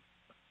 Yep.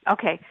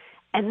 Okay.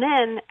 And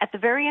then at the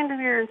very end of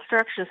your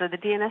instructions, or the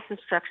DNS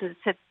instructions, it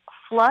said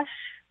flush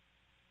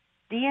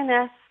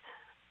DNS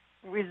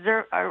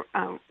reserve.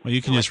 Well,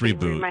 you can just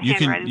reboot. You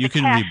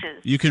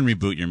can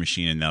reboot your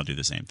machine, and they'll do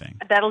the same thing.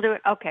 That'll do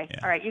it. Okay. Yeah.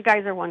 All right. You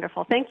guys are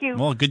wonderful. Thank you.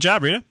 Well, good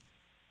job, Rita.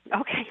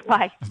 Okay.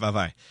 Bye.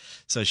 Bye.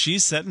 So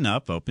she's setting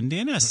up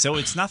OpenDNS. So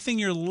it's nothing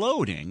you're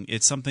loading.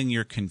 It's something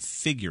you're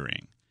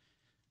configuring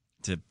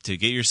to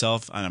get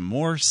yourself on a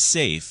more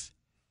safe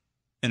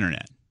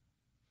internet.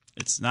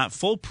 It's not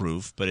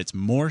foolproof, but it's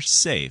more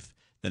safe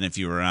than if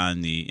you were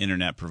on the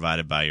internet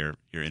provided by your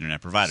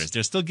internet providers.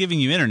 They're still giving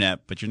you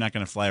internet, but you're not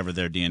going to fly over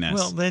their DNS.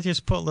 Well, they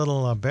just put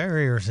little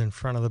barriers in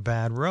front of the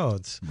bad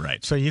roads.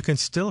 Right. So you can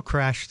still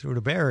crash through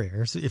the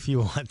barriers if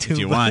you want to. If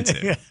you want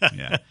to,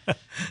 yeah.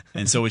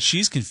 And so what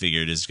she's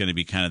configured is going to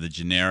be kind of the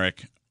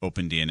generic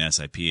OpenDNS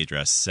IP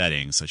address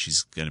setting, so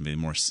she's going to be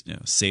more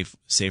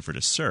safer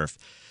to surf.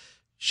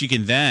 She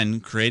can then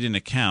create an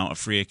account, a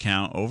free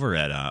account over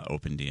at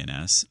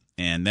OpenDNS,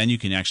 and then you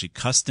can actually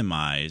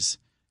customize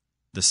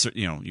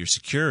your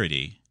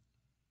security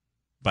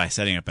by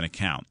setting up an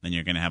account. Then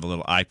you're going to have a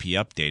little IP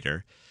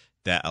updater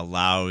that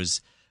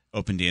allows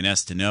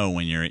OpenDNS to know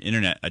when your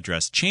internet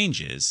address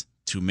changes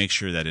to make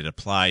sure that it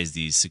applies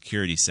these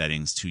security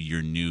settings to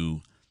your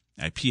new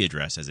IP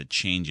address as it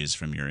changes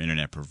from your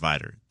internet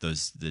provider.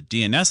 The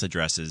DNS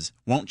addresses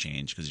won't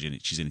change because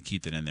she's going to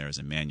keep it in there as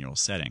a manual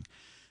setting.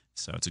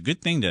 So it's a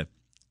good thing to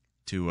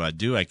do.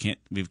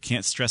 We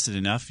can't stress it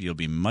enough. You'll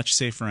be much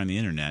safer on the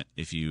internet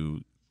if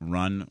you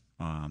run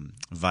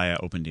via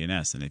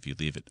OpenDNS than if you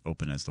leave it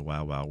open as the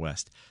Wild Wild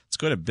West. Let's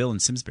go to Bill in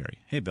Simsbury.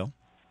 Hey, Bill.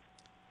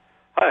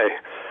 Hi.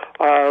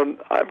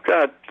 I've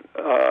got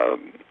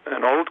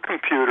an old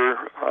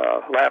computer,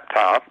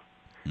 laptop,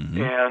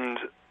 and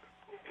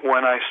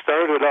when I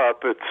start it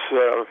up, it's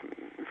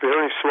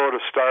very slow to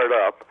start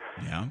up.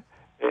 Yeah.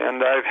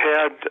 And I've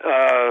had,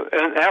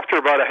 and after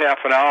about a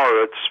half an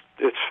hour,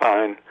 it's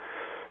fine.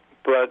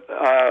 But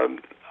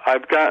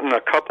I've gotten a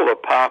couple of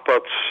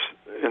pop-ups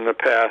in the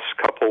past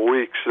couple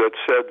weeks that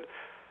said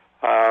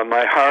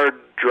my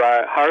hard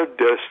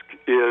disk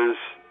is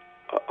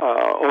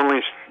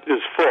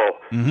full.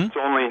 It's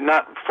only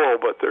not full,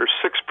 but there's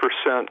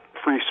 6%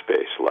 free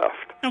space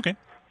left. Okay.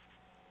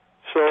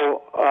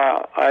 So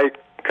I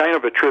kind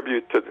of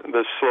attribute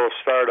the slow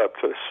startup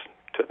to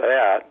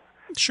that.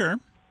 Sure.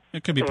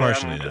 It could be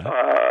partially that.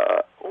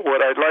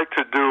 What I'd like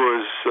to do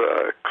is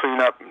clean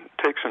up,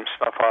 take some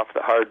stuff off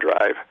the hard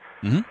drive.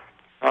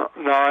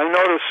 Now, I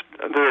noticed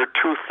there are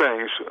two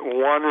things.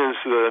 One is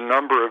the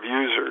number of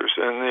users,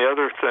 and the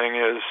other thing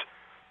is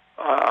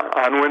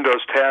on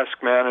Windows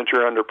Task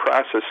Manager under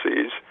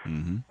Processes,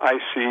 I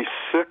see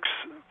 6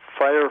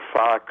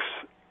 Firefox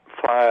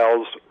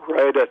files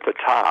right at the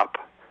top.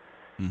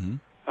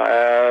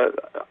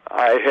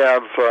 I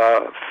have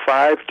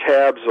 5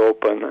 tabs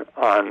open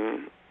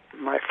on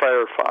my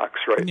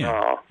Firefox right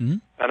now,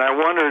 and I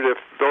wondered if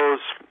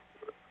those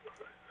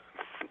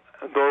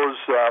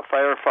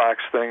Firefox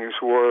things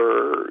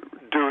were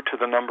due to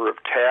the number of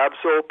tabs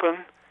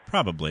open.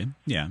 Probably,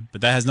 yeah,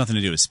 but that has nothing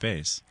to do with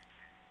space.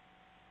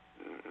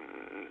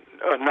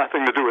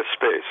 Nothing to do with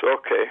space,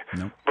 okay.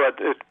 Nope. But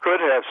it could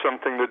have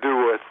something to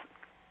do with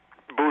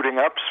booting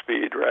up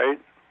speed, right?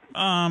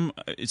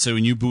 So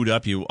when you boot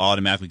up, you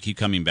automatically keep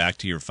coming back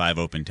to your 5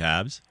 open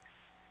tabs?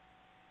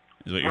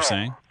 Is what you're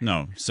saying?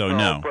 No. So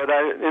no. But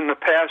in the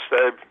past,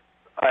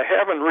 I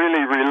haven't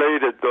really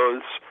related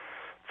those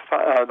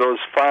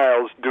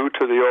files due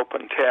to the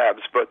open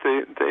tabs, but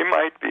they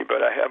might be,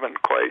 but I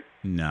haven't quite.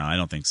 No, I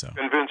don't think so.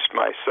 Convinced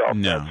myself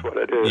that's what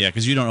it is. Yeah,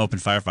 because you don't open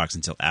Firefox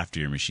until after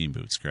your machine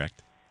boots,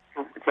 correct?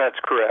 That's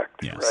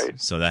correct. Yes. Right.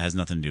 So that has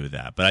nothing to do with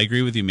that. But I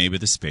agree with you. Maybe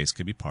the space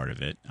could be part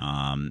of it.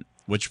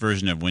 Which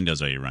version of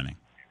Windows are you running?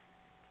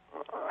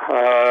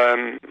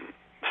 7.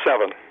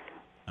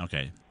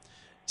 Okay.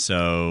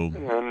 So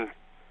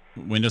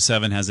Windows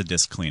 7 has a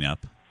disk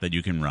cleanup that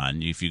you can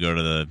run. If you go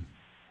to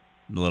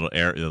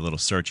the little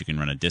search, you can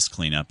run a disk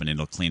cleanup, and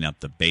it'll clean up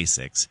the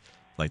basics,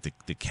 like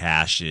the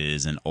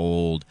caches and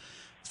old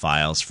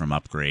files from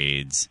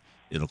upgrades.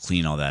 It'll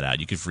clean all that out.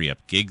 You could free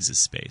up gigs of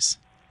space,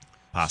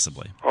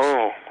 possibly.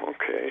 Oh,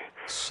 okay.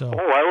 So,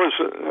 I was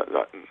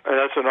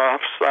that's an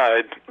off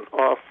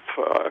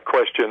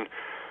question.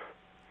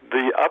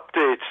 The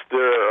updates,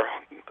 there,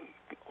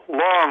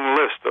 long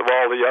list of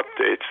all the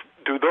updates.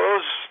 Do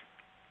those?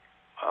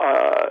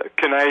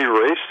 Can I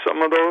erase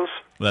some of those?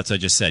 Well, that's what I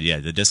just said. Yeah,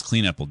 the disk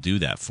cleanup will do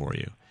that for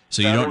you.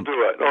 So That'll do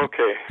it.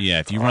 Okay. Yeah,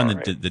 if you run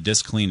the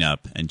disk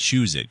cleanup and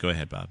choose it, go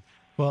ahead, Bob.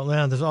 well,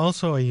 now there's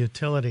also a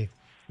utility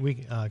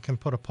we can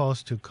put a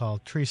post to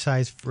called Tree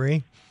Size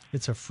Free.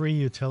 It's a free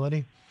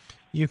utility.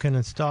 You can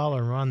install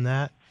and run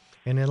that,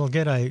 and it'll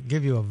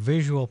give you a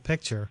visual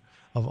picture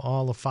of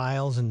all the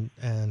files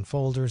and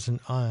folders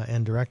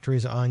and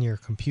directories on your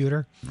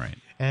computer. Right.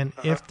 And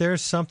if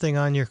there's something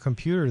on your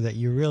computer that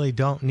you really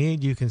don't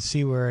need, you can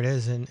see where it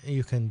is and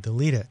you can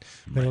delete it.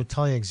 But it'll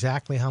tell you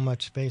exactly how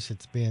much space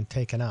it's being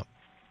taken up.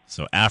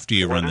 So after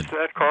you run What is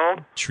that called?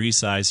 Tree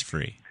Size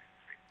Free.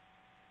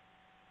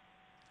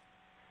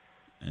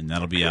 And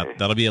that'll be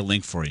a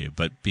link for you.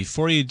 But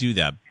before you do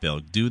that, Bill,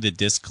 do the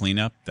disk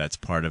cleanup. That's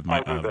part of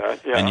my. I'll do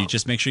that, yeah. And you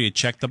just make sure you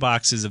check the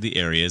boxes of the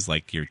areas,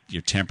 like your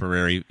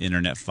temporary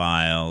internet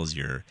files,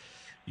 your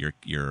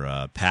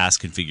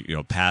past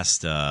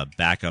past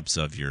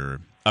backups of your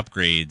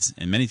upgrades.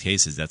 In many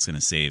cases, that's going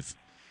to save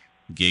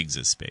gigs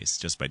of space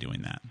just by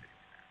doing that.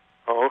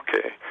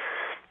 Okay.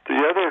 The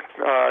other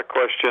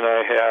question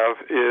I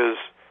have is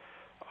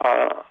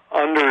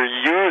under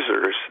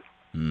users.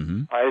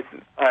 Mm-hmm. I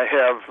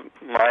have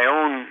my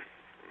own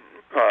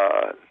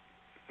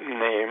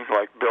name,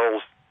 like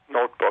Bill's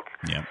notebook,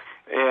 yeah.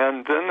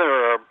 And then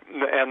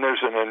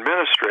there's an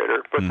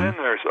administrator, but then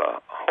there's a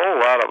whole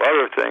lot of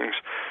other things.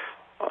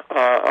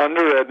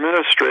 Under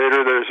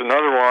administrator, there's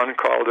another one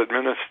called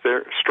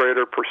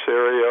Administrator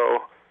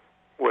Presario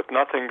with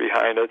nothing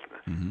behind it.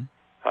 Mm-hmm.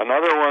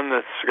 Another one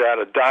that's got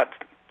a .000.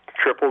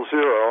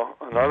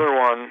 Another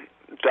one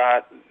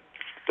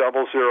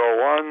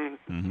 .001.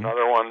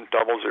 Another one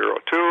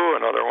 .002.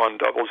 Another one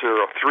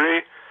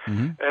 .003.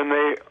 And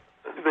they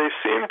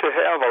seem to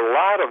have a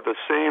lot of the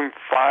same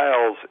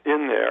files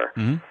in there.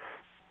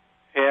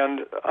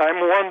 And I'm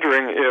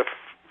wondering if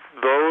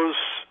those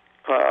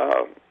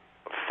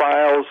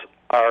files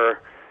are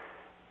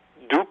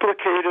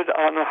duplicated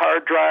on the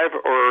hard drive,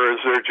 or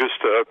is there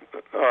just a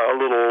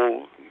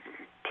little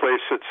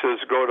place that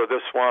says go to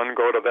this one,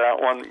 go to that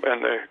one,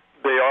 and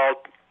they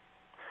all,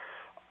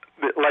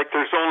 like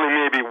there's only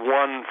maybe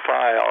one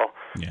file,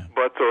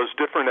 but those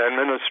different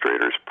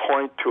administrators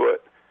point to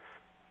it.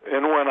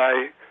 And when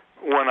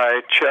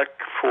I check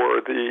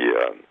for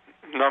the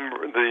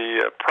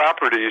the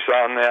properties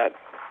on that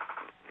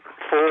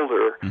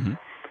folder,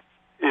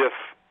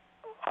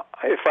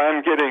 if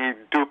I'm getting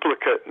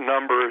duplicate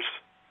numbers,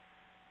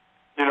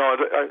 do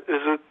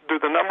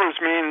the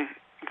numbers mean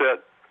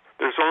that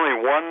there's only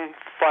one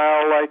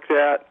file like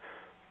that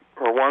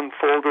or one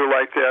folder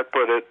like that,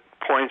 but it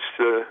points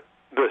to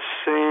the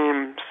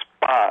same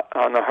spot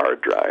on the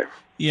hard drive?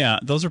 Yeah,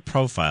 those are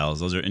profiles.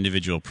 Those are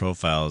individual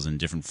profiles and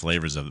different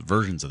flavors of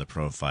versions of the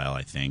profile,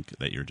 I think,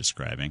 that you're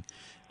describing.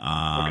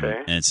 And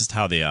it's just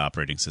how the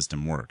operating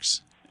system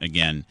works.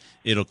 Again,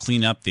 it'll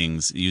clean up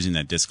things using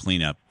that disk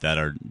cleanup that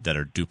are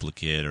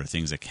duplicate or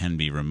things that can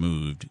be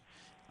removed.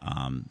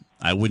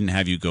 I wouldn't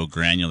have you go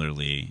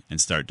granularly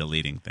and start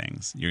deleting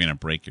things. You're going to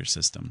break your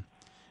system,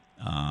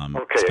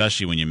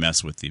 especially when you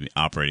mess with the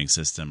operating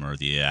system or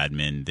the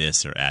admin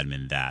this or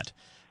admin that.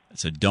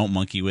 So don't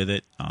monkey with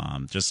it.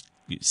 Just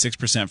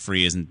 6%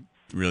 free isn't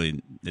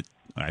really.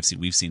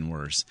 We've seen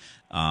worse.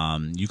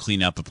 You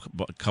clean up a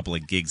couple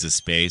of gigs of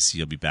space,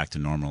 you'll be back to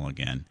normal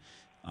again.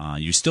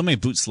 You still may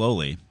boot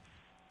slowly.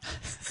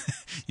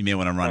 You may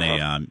want to run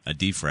a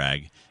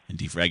defrag and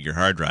defrag your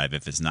hard drive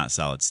if it's not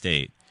solid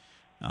state.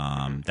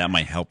 That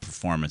might help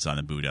performance on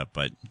the boot up,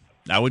 but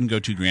I wouldn't go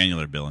too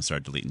granular, Bill, and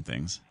start deleting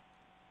things.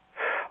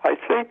 I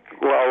think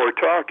while we're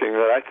talking,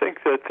 that I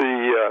think that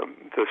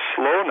the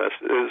slowness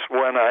is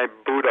when I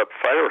boot up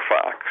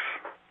Firefox.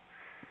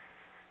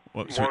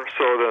 More so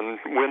than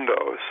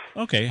Windows.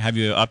 Okay. Have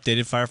you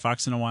updated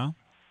Firefox in a while?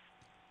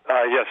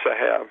 Yes, I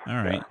have.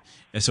 All right.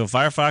 Yeah. So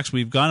Firefox,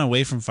 we've gone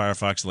away from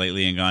Firefox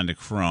lately and gone to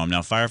Chrome.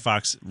 Now,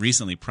 Firefox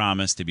recently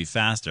promised to be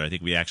faster. I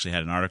think we actually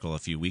had an article a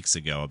few weeks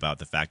ago about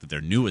the fact that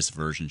their newest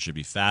version should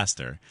be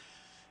faster.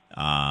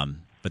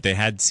 But they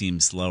had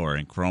seemed slower,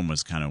 and Chrome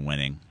was kind of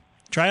winning.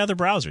 Try other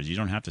browsers. You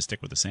don't have to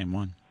stick with the same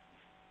one.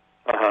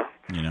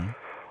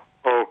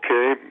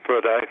 Okay,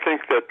 but I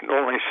think that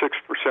only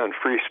 6%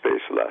 free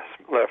space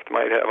left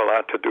might have a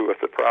lot to do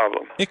with the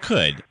problem. It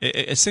could.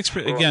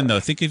 6%, again, though,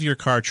 think of your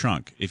car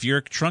trunk. If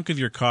your trunk of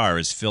your car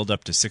is filled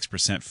up to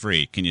 6%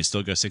 free, can you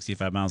still go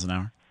 65 miles an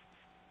hour?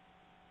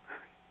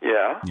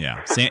 Yeah.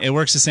 Yeah. It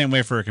works the same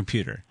way for a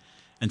computer.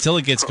 Until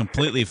it gets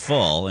completely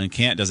full and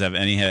doesn't have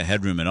any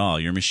headroom at all,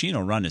 your machine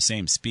will run the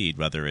same speed,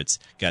 whether it's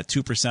got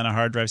 2% of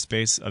hard drive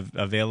space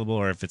available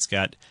or if it's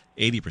got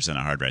 80% of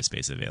hard drive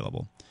space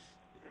available.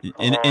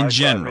 In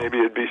general. Maybe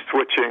it'd be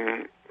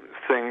switching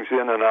things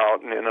in and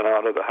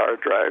out of the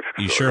hard drive.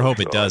 You sure hope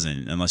it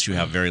doesn't, unless you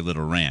have very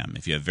little RAM.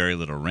 If you have very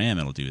little RAM,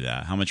 it'll do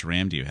that. How much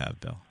RAM do you have,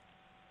 Bill?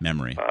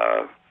 Memory?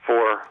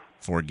 4.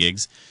 4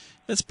 gigs?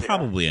 That's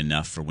probably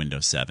enough for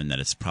Windows 7 that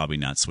it's probably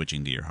not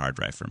switching to your hard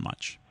drive for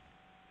much.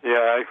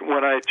 Yeah,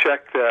 when I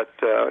checked that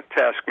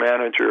Task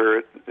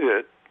Manager,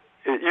 it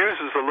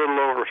uses a little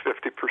over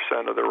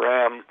 50% of the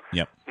RAM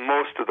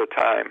most of the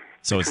time.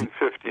 So between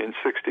 50 and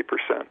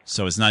 60%.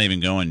 So it's not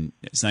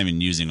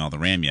even using all the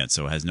RAM yet,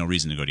 so it has no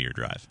reason to go to your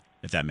drive,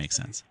 if that makes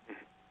sense.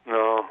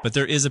 No. But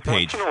there is a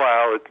page. Once in a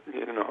while,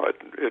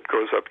 it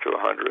goes up to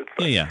 100.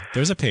 Yeah.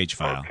 There's a page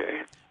file.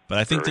 Okay. But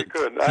I think Very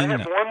good. I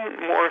have one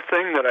more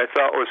thing that I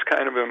thought was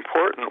kind of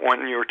important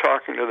when you were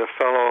talking to the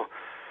fellow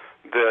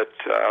that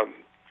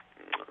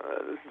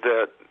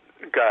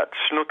got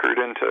snookered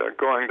into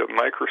going to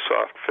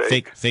Microsoft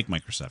fake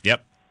Microsoft.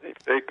 Yep.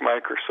 Fake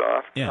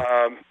Microsoft.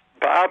 Yeah.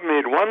 Bob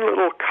made one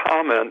little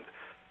comment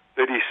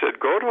that he said,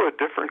 go to a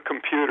different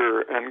computer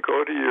and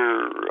go to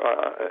your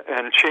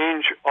and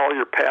change all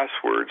your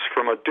passwords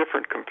from a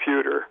different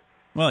computer.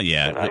 Well,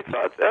 yeah. And I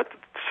thought that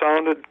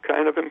sounded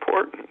kind of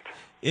important.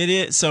 It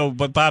is. So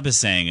what Bob is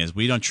saying is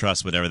we don't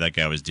trust whatever that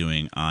guy was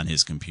doing on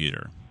his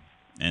computer.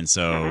 And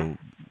so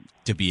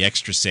to be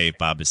extra safe,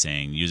 Bob is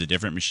saying use a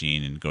different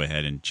machine and go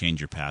ahead and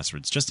change your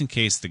passwords just in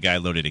case the guy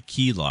loaded a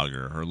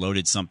keylogger or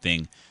loaded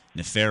something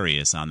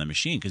nefarious on the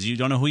machine, because you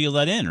don't know who you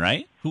let in,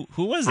 right?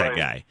 Who was that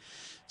guy?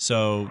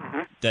 So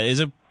that is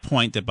a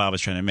point that Bob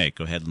was trying to make.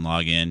 Go ahead and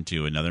log in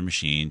to another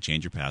machine,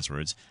 change your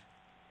passwords.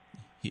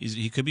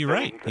 He could be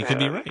right. He could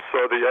be right.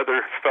 So the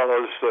other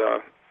fellow's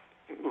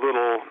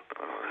little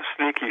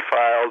sneaky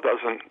file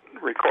doesn't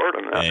record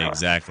them.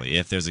 Exactly.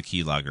 If there's a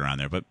keylogger on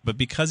there, but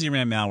because he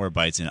ran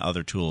Malwarebytes and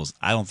other tools,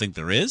 I don't think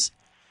there is.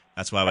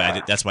 That's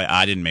why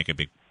I didn't make a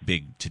big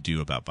to do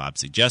about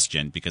Bob's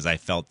suggestion, because I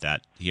felt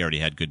that he already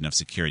had good enough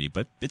security.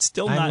 But it's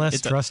still I'm not.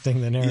 less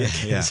trusting than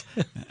Eric is.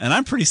 And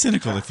I'm pretty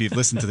cynical if you've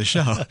listened to the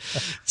show.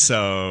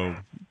 So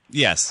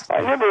yes,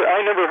 I never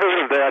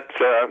heard of that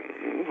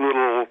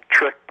little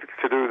trick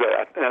to do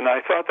that, and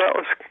I thought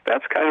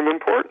that's kind of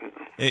important.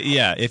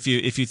 If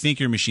you think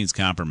your machine's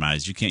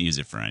compromised, you can't use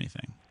it for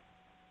anything.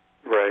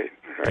 Right.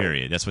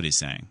 Period. That's what he's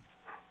saying.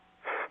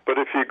 But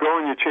if you go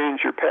and you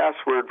change your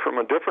password from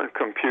a different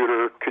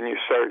computer, can you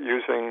start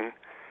using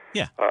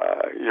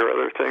your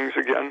other things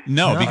again?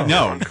 No,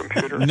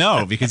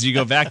 because you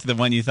go back to the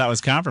one you thought was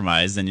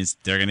compromised, and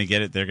they're going to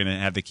get it. They're going to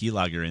have the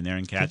keylogger in there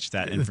and catch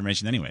that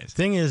information anyways.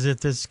 Thing is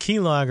that this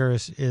keylogger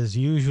is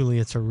usually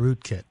it's a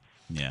rootkit.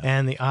 Yeah.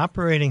 And the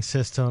operating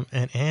system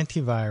and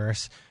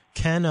antivirus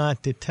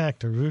cannot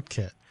detect a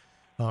rootkit.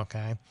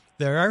 Okay.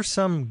 There are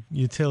some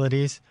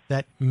utilities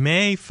that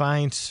may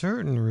find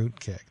certain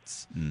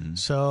rootkits. Mm-hmm.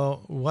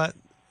 So what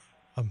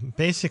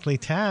basically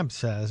Tab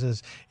says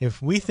is if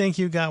we think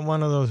you got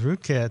one of those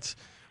rootkits,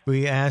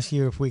 we ask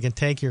you if we can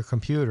take your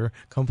computer,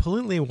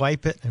 completely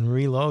wipe it, and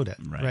reload it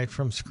right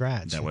from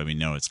scratch. That way we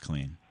know it's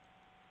clean.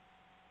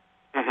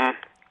 Mm-hmm.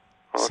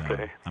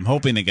 Okay. So I'm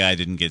hoping the guy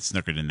didn't get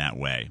snookered in that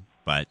way,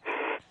 but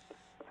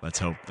let's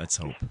hope.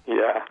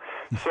 Yeah.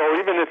 So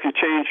even if you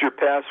change your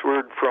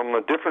password from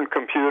a different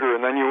computer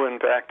and then you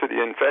went back to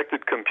the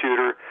infected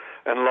computer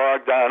and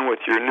logged on with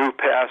your new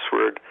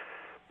password,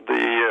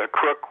 the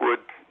crook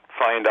would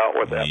find out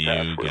what that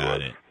password was. You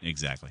got it.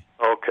 Exactly.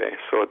 Okay,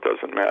 so it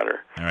doesn't matter.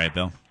 All right,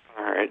 Bill.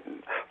 All right.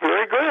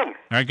 Very good. All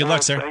right, good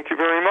luck, sir. Thank you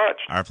very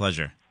much. Our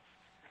pleasure.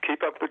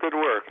 Keep up the good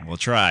work. We'll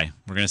try.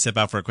 We're going to step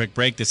out for a quick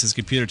break. This is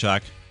Computer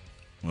Talk.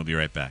 We'll be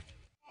right back.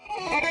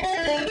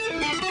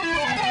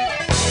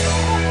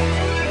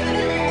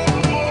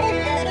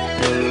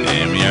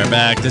 And we are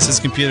back. This is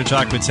Computer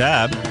Talk with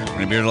Tab. We're going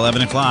to be here at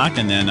 11 o'clock,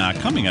 and then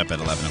coming up at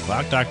 11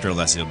 o'clock, Dr.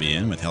 Alessi will be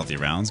in with Healthy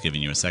Rounds,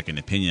 giving you a second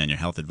opinion on your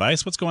health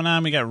advice. What's going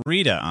on? We got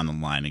Rita on the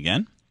line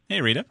again.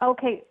 Hey, Rita.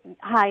 Okay.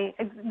 Hi.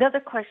 Another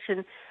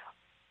question.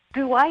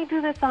 Do I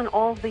do this on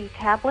all the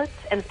tablets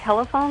and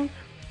telephones,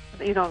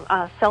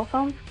 cell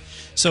phones?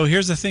 So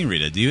here's the thing,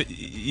 Rita.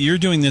 You're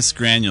doing this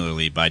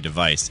granularly by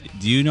device.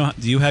 Do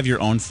you have your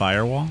own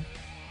firewall?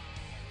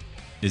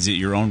 Is it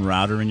your own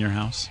router in your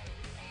house?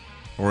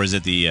 Or is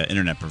it the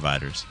internet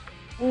providers?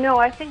 No,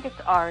 I think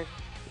it's ours.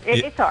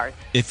 It's ours.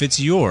 If it's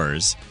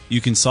yours,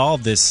 you can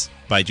solve this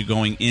by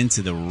going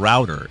into the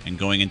router and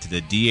going into the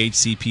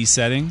DHCP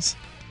settings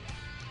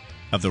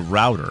of the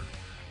router.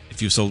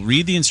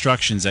 Read the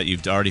instructions that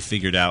you've already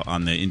figured out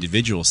on the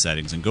individual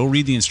settings, and go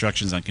read the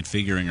instructions on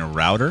configuring a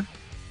router,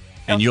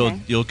 and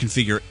you'll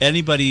configure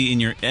anybody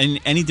in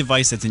any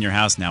device that's in your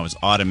house now is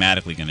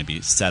automatically going to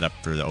be set up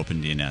for the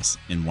OpenDNS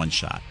in one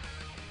shot.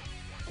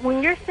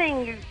 When you're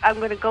saying I'm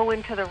going to go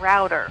into the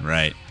router,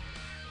 right?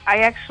 I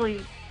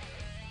actually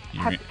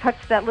have to touch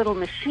that little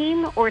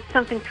machine, or it's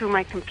something through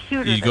my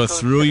computer? You go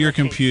through your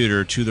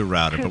computer to the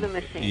router. To the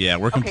machine. Yeah,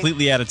 we're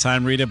completely out of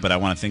time, Rita, but I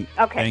want to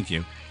thank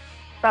you.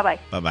 Bye-bye.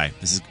 Bye-bye.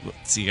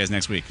 See you guys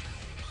next week.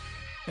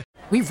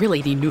 We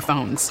really need new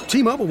phones.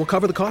 T-Mobile will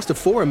cover the cost of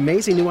 4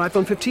 amazing new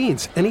iPhone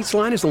 15s, and each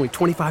line is only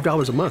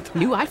 $25 a month.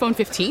 New iPhone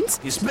 15s?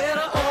 It's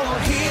better over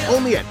here.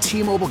 Only at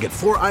T-Mobile, get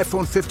 4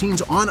 iPhone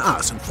 15s on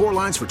us and 4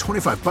 lines for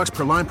 $25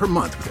 per line per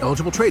month with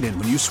eligible trade-in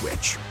when you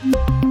switch.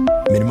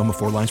 Minimum of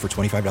 4 lines for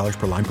 $25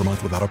 per line per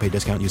month with autopay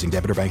discount using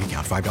debit or bank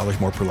account.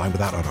 $5 more per line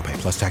without autopay,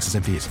 plus taxes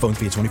and fees. Phone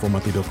fee at 24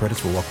 monthly bill credits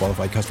for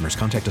well-qualified customers.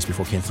 Contact us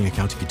before canceling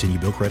account to continue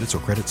bill credits or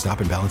credit stop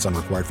and balance on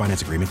required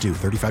finance agreement due.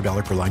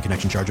 $35 per line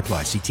connection charge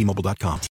applies. See T-Mobile.com.